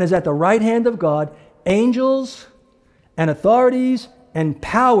and is at the right hand of God, angels and authorities and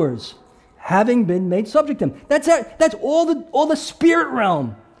powers having been made subject to him. That's all the spirit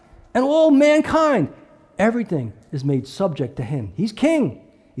realm and all mankind. Everything is made subject to him. He's king.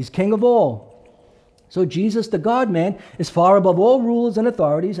 He's king of all. So Jesus, the God-man, is far above all rulers and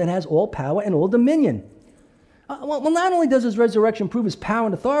authorities and has all power and all dominion. Well, not only does his resurrection prove his power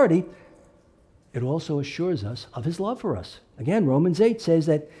and authority, it also assures us of his love for us. Again, Romans 8 says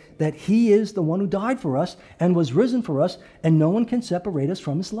that he is the one who died for us and was risen for us, and no one can separate us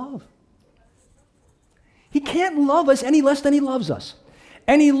from his love. He can't love us any less than he loves us.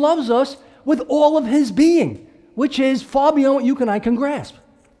 And he loves us with all of his being, which is far beyond what you and I can grasp.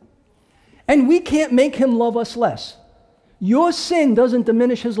 And we can't make him love us less. Your sin doesn't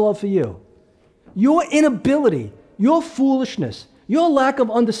diminish his love for you. Your inability, your foolishness, your lack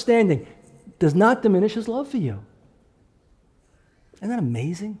of understanding does not diminish his love for you. Isn't that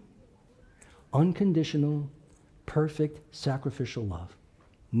amazing? Unconditional, perfect, sacrificial love.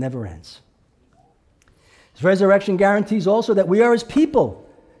 Never ends. His resurrection guarantees also that we are his people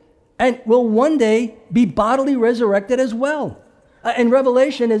and will one day be bodily resurrected as well. In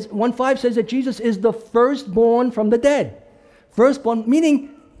Revelation, 1:5 says that Jesus is the firstborn from the dead. Firstborn, meaning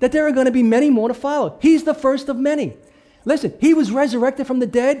that there are going to be many more to follow. He's the first of many. Listen, he was resurrected from the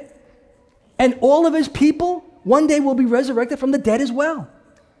dead, and all of his people one day will be resurrected from the dead as well.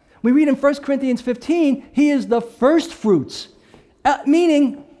 We read in 1 Corinthians 15, he is the first fruits.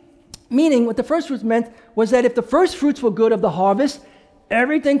 Meaning what the first fruits meant was that if the first fruits were good of the harvest,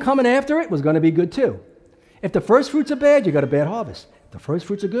 everything coming after it was going to be good too. If the first fruits are bad, you got a bad harvest. If the first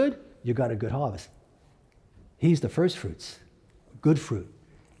fruits are good, you got a good harvest. He's the first fruits, good fruit,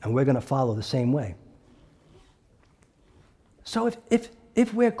 and we're going to follow the same way. So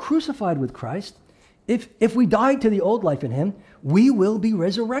if we're crucified with Christ, if we died to the old life in him, we will be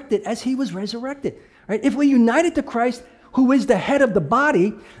resurrected as he was resurrected. Right? If we're united to Christ, who is the head of the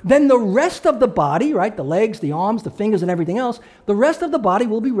body, then the rest of the body, right, the legs, the arms, the fingers, and everything else, the rest of the body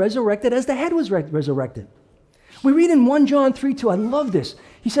will be resurrected as the head was resurrected. We read in 1 John 3:2, I love this.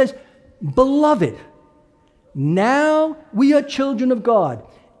 He says, "Beloved, now we are children of God,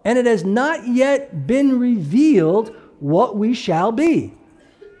 and it has not yet been revealed what we shall be."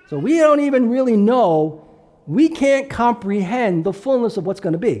 So we don't even really know, we can't comprehend the fullness of what's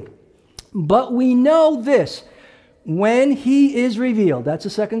going to be. But we know this, when he is revealed, that's the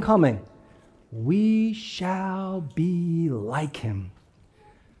second coming, we shall be like him.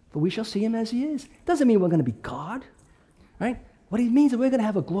 For we shall see him as he is. Doesn't mean we're going to be God, right? What it means is that we're going to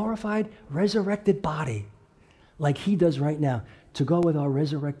have a glorified, resurrected body like he does right now to go with our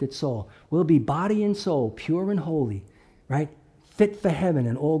resurrected soul. We'll be body and soul, pure and holy, right? fit for heaven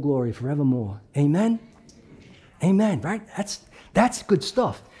and all glory forevermore. Amen? Amen, right? That's good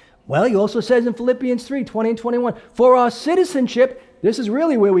stuff. Well, he also says in Philippians 3, 20 and 21, for our citizenship, this is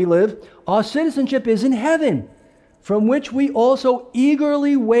really where we live, our citizenship is in heaven, from which we also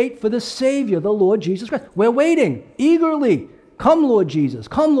eagerly wait for the Savior, the Lord Jesus Christ. We're waiting eagerly. Come, Lord Jesus.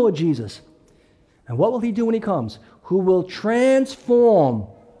 Come, Lord Jesus. And what will he do when he comes? Who will transform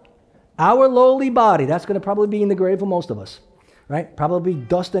our lowly body. That's going to probably be in the grave for most of us, right? Probably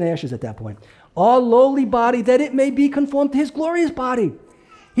dust and ashes at that point. Our lowly body, that it may be conformed to his glorious body.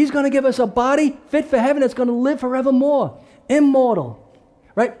 He's going to give us a body fit for heaven that's going to live forevermore. Immortal,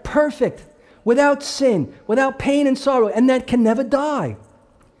 right? Perfect, without sin, without pain and sorrow, and that can never die.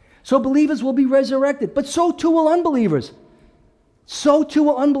 So believers will be resurrected, but so too will unbelievers. So too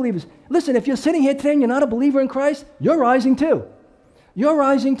will unbelievers. Listen, if you're sitting here today and you're not a believer in Christ, you're rising too. You're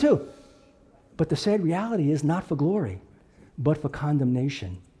rising too. But the sad reality is not for glory, but for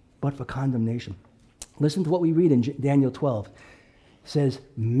condemnation. But for condemnation. Listen to what we read in Daniel 12. It says,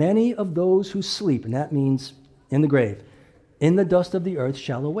 many of those who sleep, and that means in the grave, in the dust of the earth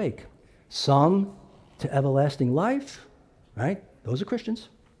shall awake. Some to everlasting life, right? Those are Christians.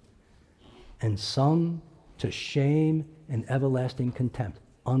 And some to shame and everlasting contempt.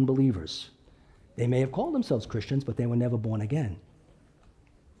 Unbelievers. They may have called themselves Christians, but they were never born again.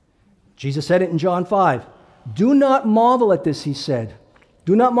 Jesus said it in John 5. Do not marvel at this, he said.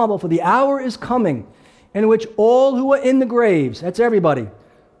 Do not marvel, for the hour is coming in which all who are in the graves, that's everybody,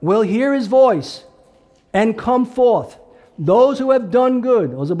 will hear his voice and come forth. Those who have done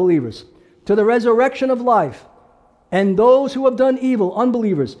good, those are believers, to the resurrection of life, and those who have done evil,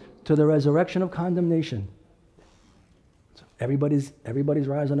 unbelievers, to the resurrection of condemnation. So everybody's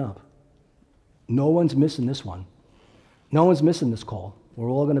rising up. No one's missing this one. No one's missing this call.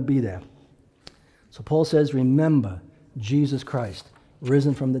 We're all going to be there. So Paul says, remember Jesus Christ,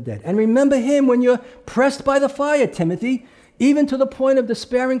 risen from the dead. And remember him when you're pressed by the fire, Timothy, even to the point of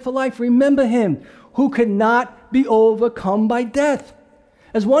despairing for life. Remember him who could not be overcome by death.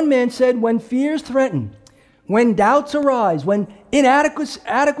 As one man said, when fears threaten, when doubts arise, when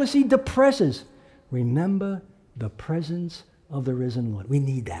inadequacy depresses, remember the presence of the risen Lord. We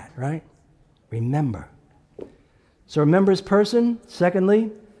need that, right? Remember. So remember his person. Secondly,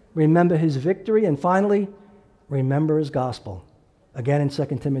 remember his victory. And finally, remember his gospel. Again in 2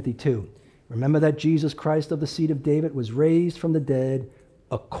 Timothy 2. Remember that Jesus Christ of the seed of David was raised from the dead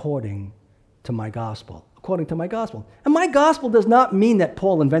according to my gospel. According to my gospel. And my gospel does not mean that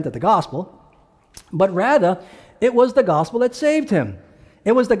Paul invented the gospel, but rather it was the gospel that saved him.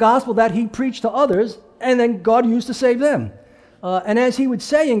 It was the gospel that he preached to others, and then God used to save them. And as he would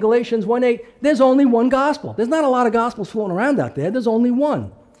say in Galatians 1:8, there's only one gospel. There's not a lot of gospels floating around out there. There's only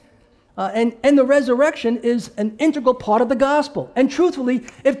one. And the resurrection is an integral part of the gospel. And truthfully,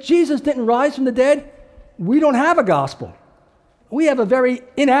 if Jesus didn't rise from the dead, we don't have a gospel. We have a very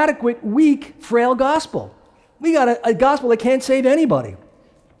inadequate, weak, frail gospel. We got a gospel that can't save anybody.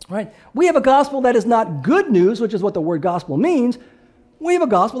 Right? We have a gospel that is not good news, which is what the word gospel means. We have a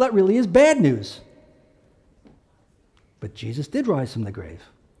gospel that really is bad news. But Jesus did rise from the grave.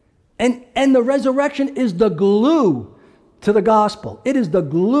 And the resurrection is the glue to the gospel. It is the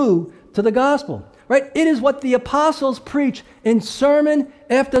glue to the gospel. Right? It is what the apostles preach in sermon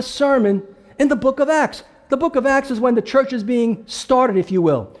after sermon in the book of Acts. The book of Acts is when the church is being started, if you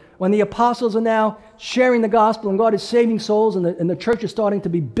will. When the apostles are now sharing the gospel and God is saving souls and the church is starting to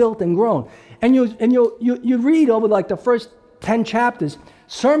be built and grown. And you read over like the first 10 chapters,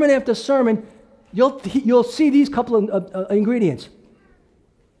 sermon after sermon, you'll see these couple of ingredients.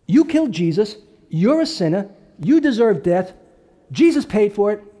 You killed Jesus. You're a sinner. You deserve death. Jesus paid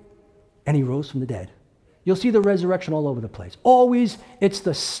for it. And he rose from the dead. You'll see the resurrection all over the place. Always, it's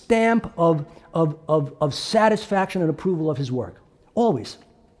the stamp of satisfaction and approval of his work. Always.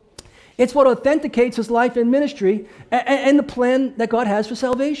 It's what authenticates his life and ministry and the plan that God has for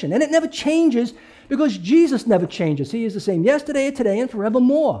salvation. And it never changes because Jesus never changes. He is the same yesterday, today, and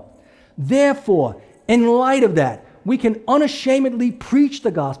forevermore. Therefore, in light of that, we can unashamedly preach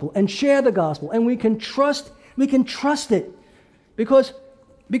the gospel and share the gospel, and we can trust it because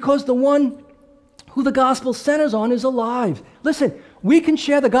the one who the gospel centers on is alive. Listen, we can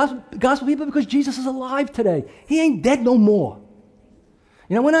share the gospel people because Jesus is alive today. He ain't dead no more.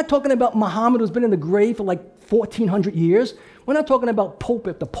 You know, we're not talking about Muhammad who's been in the grave for like 1,400 years. We're not talking about pope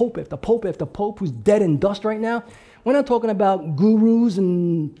after pope after pope after pope who's dead in dust right now. We're not talking about gurus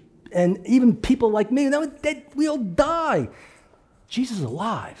and even people like me. That was dead. We all die. Jesus is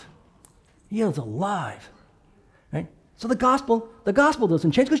alive. He is alive. Right? So the gospel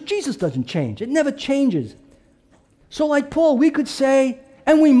doesn't change because Jesus doesn't change. It never changes. So like Paul, we could say,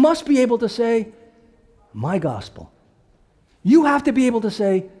 and we must be able to say, my gospel. You have to be able to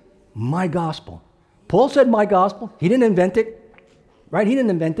say, my gospel. Paul said my gospel. He didn't invent it, right? He didn't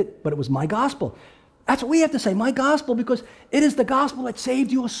invent it, but it was my gospel. That's what we have to say, my gospel, because it is the gospel that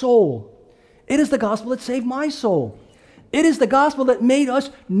saved your soul. It is the gospel that saved my soul. It is the gospel that made us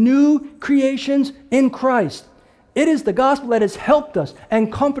new creations in Christ. It is the gospel that has helped us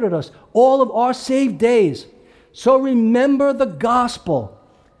and comforted us all of our saved days. So remember the gospel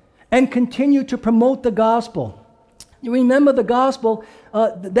and continue to promote the gospel. You remember the gospel,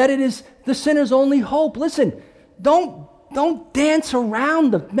 that it is the sinner's only hope. Listen, don't dance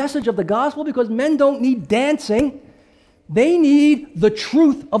around the message of the gospel, because men don't need dancing. They need the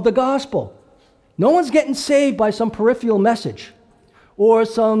truth of the gospel. No one's getting saved by some peripheral message or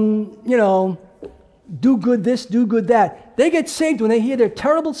some, do good this, do good that. They get saved when they hear they're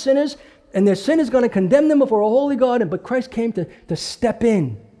terrible sinners and their sin is going to condemn them before a holy God, but Christ came to step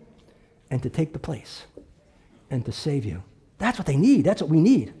in and to take the place and to save you. That's what they need. That's what we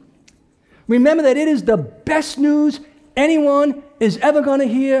need. Remember that it is the best news anyone is ever going to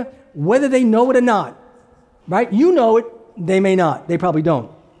hear, whether they know it or not. Right? You know it. They may not. They probably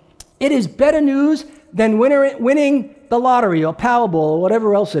don't. It is better news than winning the lottery or Powerball or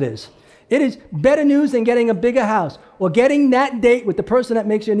whatever else it is. It is better news than getting a bigger house or getting that date with the person that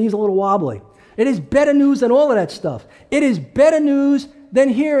makes your knees a little wobbly. It is better news than all of that stuff. It is better news than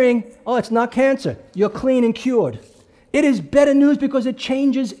hearing, oh, it's not cancer. You're clean and cured. It is better news because it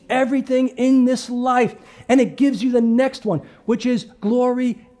changes everything in this life, and it gives you the next one, which is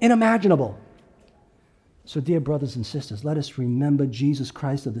glory unimaginable. So, dear brothers and sisters, let us remember Jesus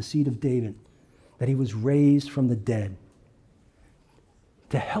Christ of the seed of David, that he was raised from the dead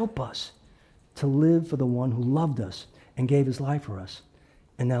to help us to live for the one who loved us and gave his life for us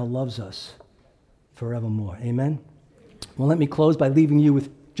and now loves us forevermore. Amen? Well, let me close by leaving you with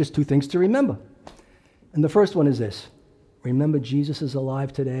just two things to remember. And the first one is this. Remember, Jesus is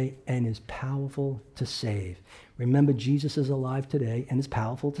alive today and is powerful to save. Remember, Jesus is alive today and is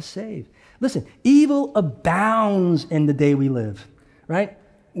powerful to save. Listen, evil abounds in the day we live, right?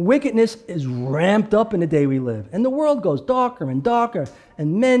 Wickedness is ramped up in the day we live. And the world goes darker and darker,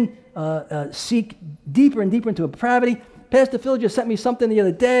 and men seek deeper and deeper into depravity. Pastor Phil just sent me something the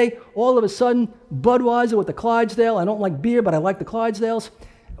other day. All of a sudden, Budweiser with the Clydesdale. I don't like beer, but I like the Clydesdales.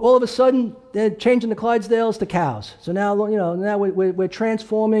 All of a sudden, they're changing the Clydesdales to cows. So now, now we're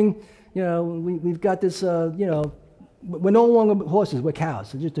transforming. We've got this. We're no longer horses. We're cows.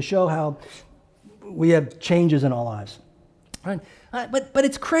 So just to show how we have changes in our lives. Right? But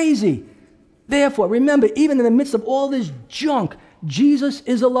it's crazy. Therefore, remember, even in the midst of all this junk, Jesus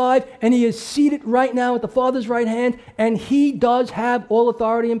is alive, and he is seated right now at the Father's right hand, and he does have all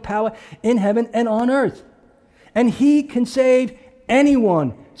authority and power in heaven and on earth. And he can save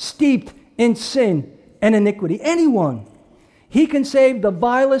anyone steeped in sin and iniquity. Anyone. He can save the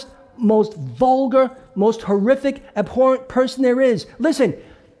vilest, most vulgar, most horrific, abhorrent person there is. Listen,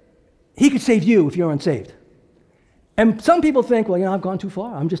 he could save you if you're unsaved. And some people think, well, I've gone too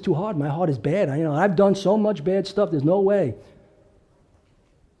far. I'm just too hard. My heart is bad. I've done so much bad stuff. There's no way.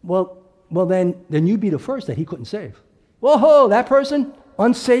 Well, then you'd be the first that he couldn't save. Whoa, that person,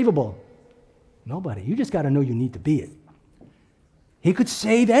 unsavable. Nobody. You just got to know you need to be it. He could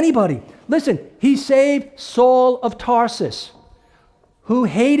save anybody. Listen, he saved Saul of Tarsus, who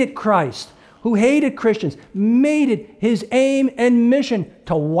hated Christ, who hated Christians, made it his aim and mission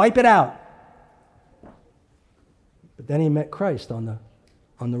to wipe it out. But then he met Christ on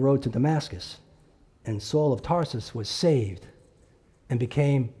the road to Damascus, and Saul of Tarsus was saved and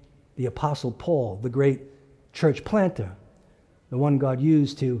became the Apostle Paul, the great church planter, the one God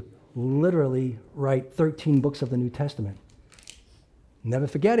used to literally write 13 books of the New Testament. Never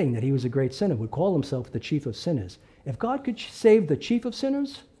forgetting that he was a great sinner, would call himself the chief of sinners. If God could save the chief of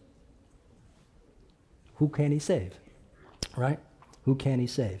sinners, who can he save? Right? Who can he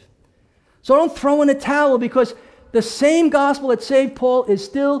save? So don't throw in a towel, because the same gospel that saved Paul is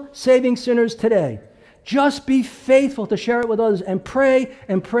still saving sinners today. Just be faithful to share it with others, and pray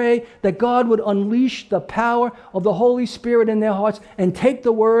that God would unleash the power of the Holy Spirit in their hearts and take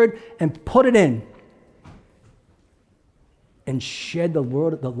the word and put it in and shed the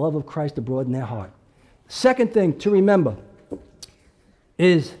love of Christ abroad in their heart. Second thing to remember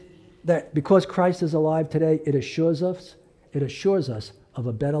is that because Christ is alive today, it assures us of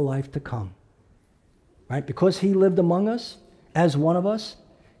a better life to come. Right? Because he lived among us as one of us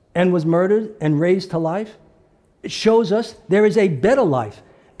and was murdered and raised to life, it shows us there is a better life,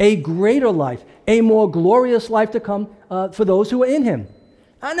 a greater life, a more glorious life to come for those who are in him.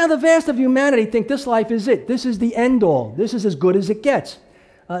 Now, the vast of humanity think this life is it. This is the end all. This is as good as it gets.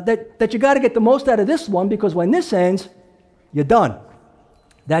 That you got to get the most out of this one, because when this ends, you're done.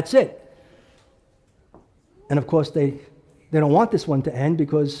 That's it. And of course, they don't want this one to end,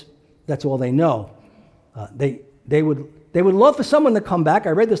 because that's all they know. They would love for someone to come back.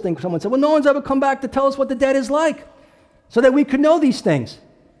 I read this thing, someone said, well, no one's ever come back to tell us what the dead is like, so that we could know these things.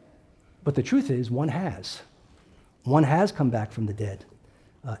 But the truth is, one has. One has come back from the dead.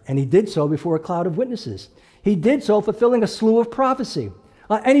 And he did so before a cloud of witnesses. He did so fulfilling a slew of prophecy.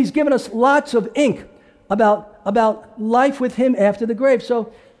 And he's given us lots of ink about life with him after the grave.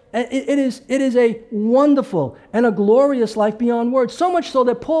 So it is a wonderful and a glorious life beyond words. So much so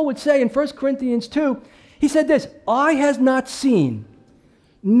that Paul would say in 1 Corinthians 2, he said this, eye has not seen,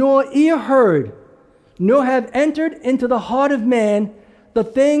 nor ear heard, nor have entered into the heart of man the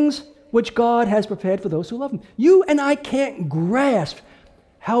things which God has prepared for those who love him. You and I can't grasp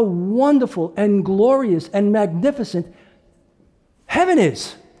how wonderful and glorious and magnificent heaven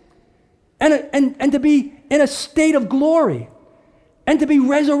is. And to be in a state of glory, and to be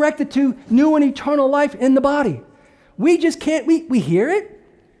resurrected to new and eternal life in the body. We just can't, we hear it,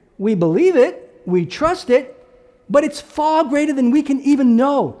 we believe it, we trust it, but it's far greater than we can even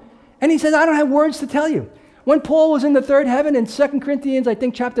know. And he says, I don't have words to tell you. When Paul was in the third heaven in 2 Corinthians, I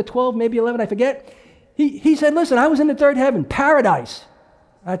think chapter 12, maybe 11, I forget, he said, listen, I was in the third heaven, paradise.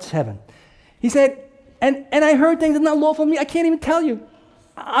 That's heaven. He said, and I heard things that are not lawful for me. I can't even tell you.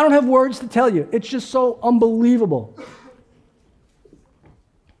 I don't have words to tell you. It's just so unbelievable.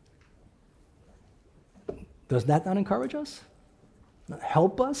 Does that not encourage us? Not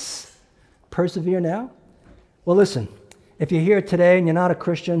help us persevere now? Well, listen, if you're here today and you're not a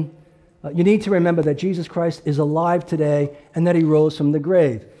Christian, you need to remember that Jesus Christ is alive today and that he rose from the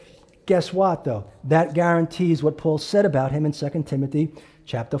grave. Guess what, though? That guarantees what Paul said about him in 2 Timothy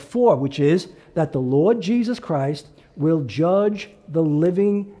chapter 4, which is that the Lord Jesus Christ will judge the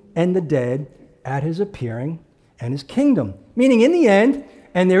living and the dead at his appearing and his kingdom. Meaning in the end,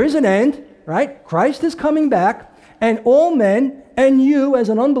 and there is an end, right? Christ is coming back, and all men and you as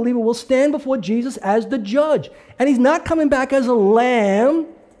an unbeliever will stand before Jesus as the judge. And he's not coming back as a lamb,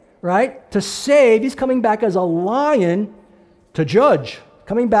 right, to save. He's coming back as a lion to judge,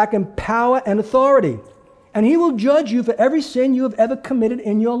 coming back in power and authority. And he will judge you for every sin you have ever committed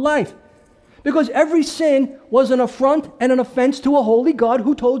in your life. Because every sin was an affront and an offense to a holy God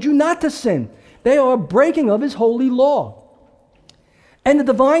who told you not to sin. They are a breaking of his holy law. And the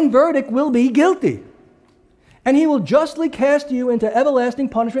divine verdict will be guilty. And he will justly cast you into everlasting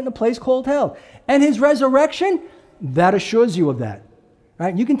punishment in a place called hell. And his resurrection, that assures you of that.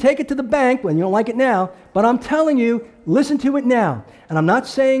 Right? You can take it to the bank when you don't like it now, but I'm telling you, listen to it now. And I'm not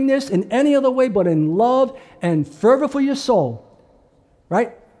saying this in any other way but in love and fervor for your soul.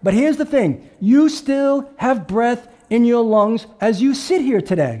 Right? But here's the thing. You still have breath in your lungs as you sit here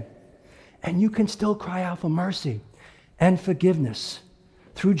today. And you can still cry out for mercy and forgiveness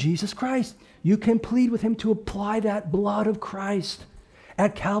through Jesus Christ. You can plead with him to apply that blood of Christ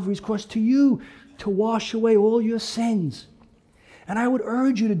at Calvary's cross to you to wash away all your sins. And I would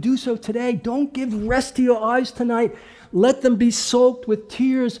urge you to do so today. Don't give rest to your eyes tonight. Let them be soaked with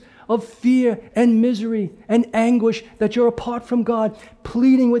tears of fear and misery and anguish that you're apart from God,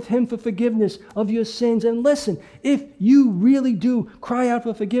 pleading with him for forgiveness of your sins. And listen, if you really do cry out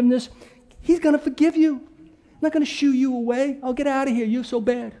for forgiveness, he's going to forgive you. He's not going to shoo you away. Oh, get out of here. You're so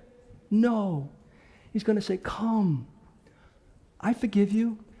bad. No. He's going to say, come. I forgive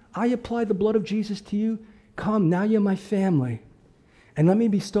you. I apply the blood of Jesus to you. Come, now you're my family. And let me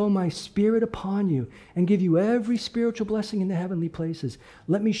bestow my spirit upon you and give you every spiritual blessing in the heavenly places.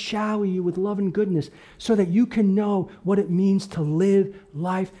 Let me shower you with love and goodness so that you can know what it means to live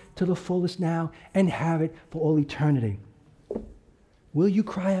life to the fullest now and have it for all eternity. Will you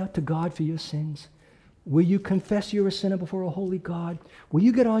cry out to God for your sins? Will you confess you're a sinner before a holy God? Will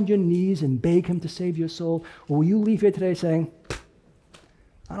you get on your knees and beg him to save your soul? Or will you leave here today saying,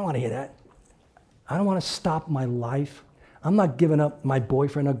 I don't want to hear that. I don't want to stop my life. I'm not giving up my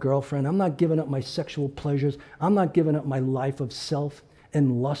boyfriend or girlfriend. I'm not giving up my sexual pleasures. I'm not giving up my life of self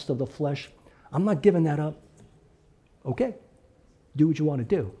and lust of the flesh. I'm not giving that up. Okay, do what you want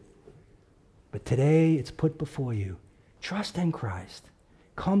to do. But today it's put before you. Trust in Christ.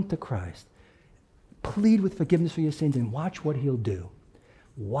 Come to Christ. Plead with forgiveness for your sins and watch what he'll do.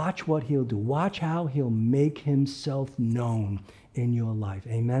 Watch what he'll do. Watch how he'll make himself known in your life.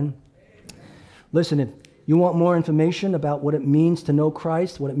 Amen? Listen, if you want more information about what it means to know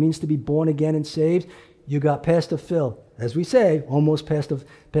Christ, what it means to be born again and saved, you got Pastor Phil, as we say, almost Pastor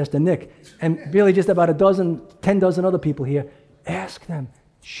Nick, and really just about 10 dozen other people here. Ask them.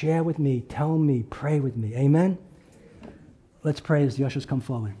 Share with me, tell me, pray with me. Amen? Let's pray as the ushers come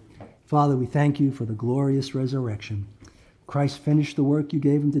forward. Father, we thank you for the glorious resurrection. Christ finished the work you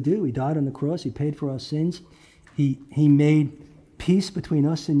gave him to do. He died on the cross. He paid for our sins. He made peace between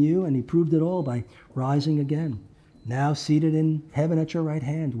us and you, and he proved it all by rising again. Now seated in heaven at your right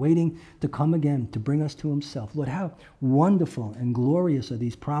hand, waiting to come again to bring us to himself. Lord, how wonderful and glorious are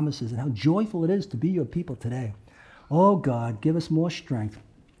these promises, and how joyful it is to be your people today. Oh God, give us more strength.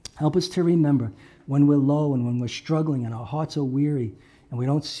 Help us to remember when we're low and when we're struggling and our hearts are weary and we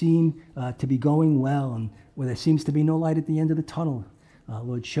don't seem to be going well and where there seems to be no light at the end of the tunnel.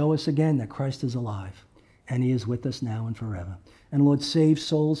 Lord, show us again that Christ is alive and he is with us now and forever. And Lord, save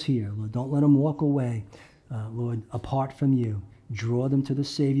souls here. Lord, don't let them walk away, Lord, apart from you. Draw them to the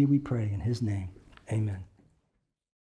Savior, we pray, in his name. Amen.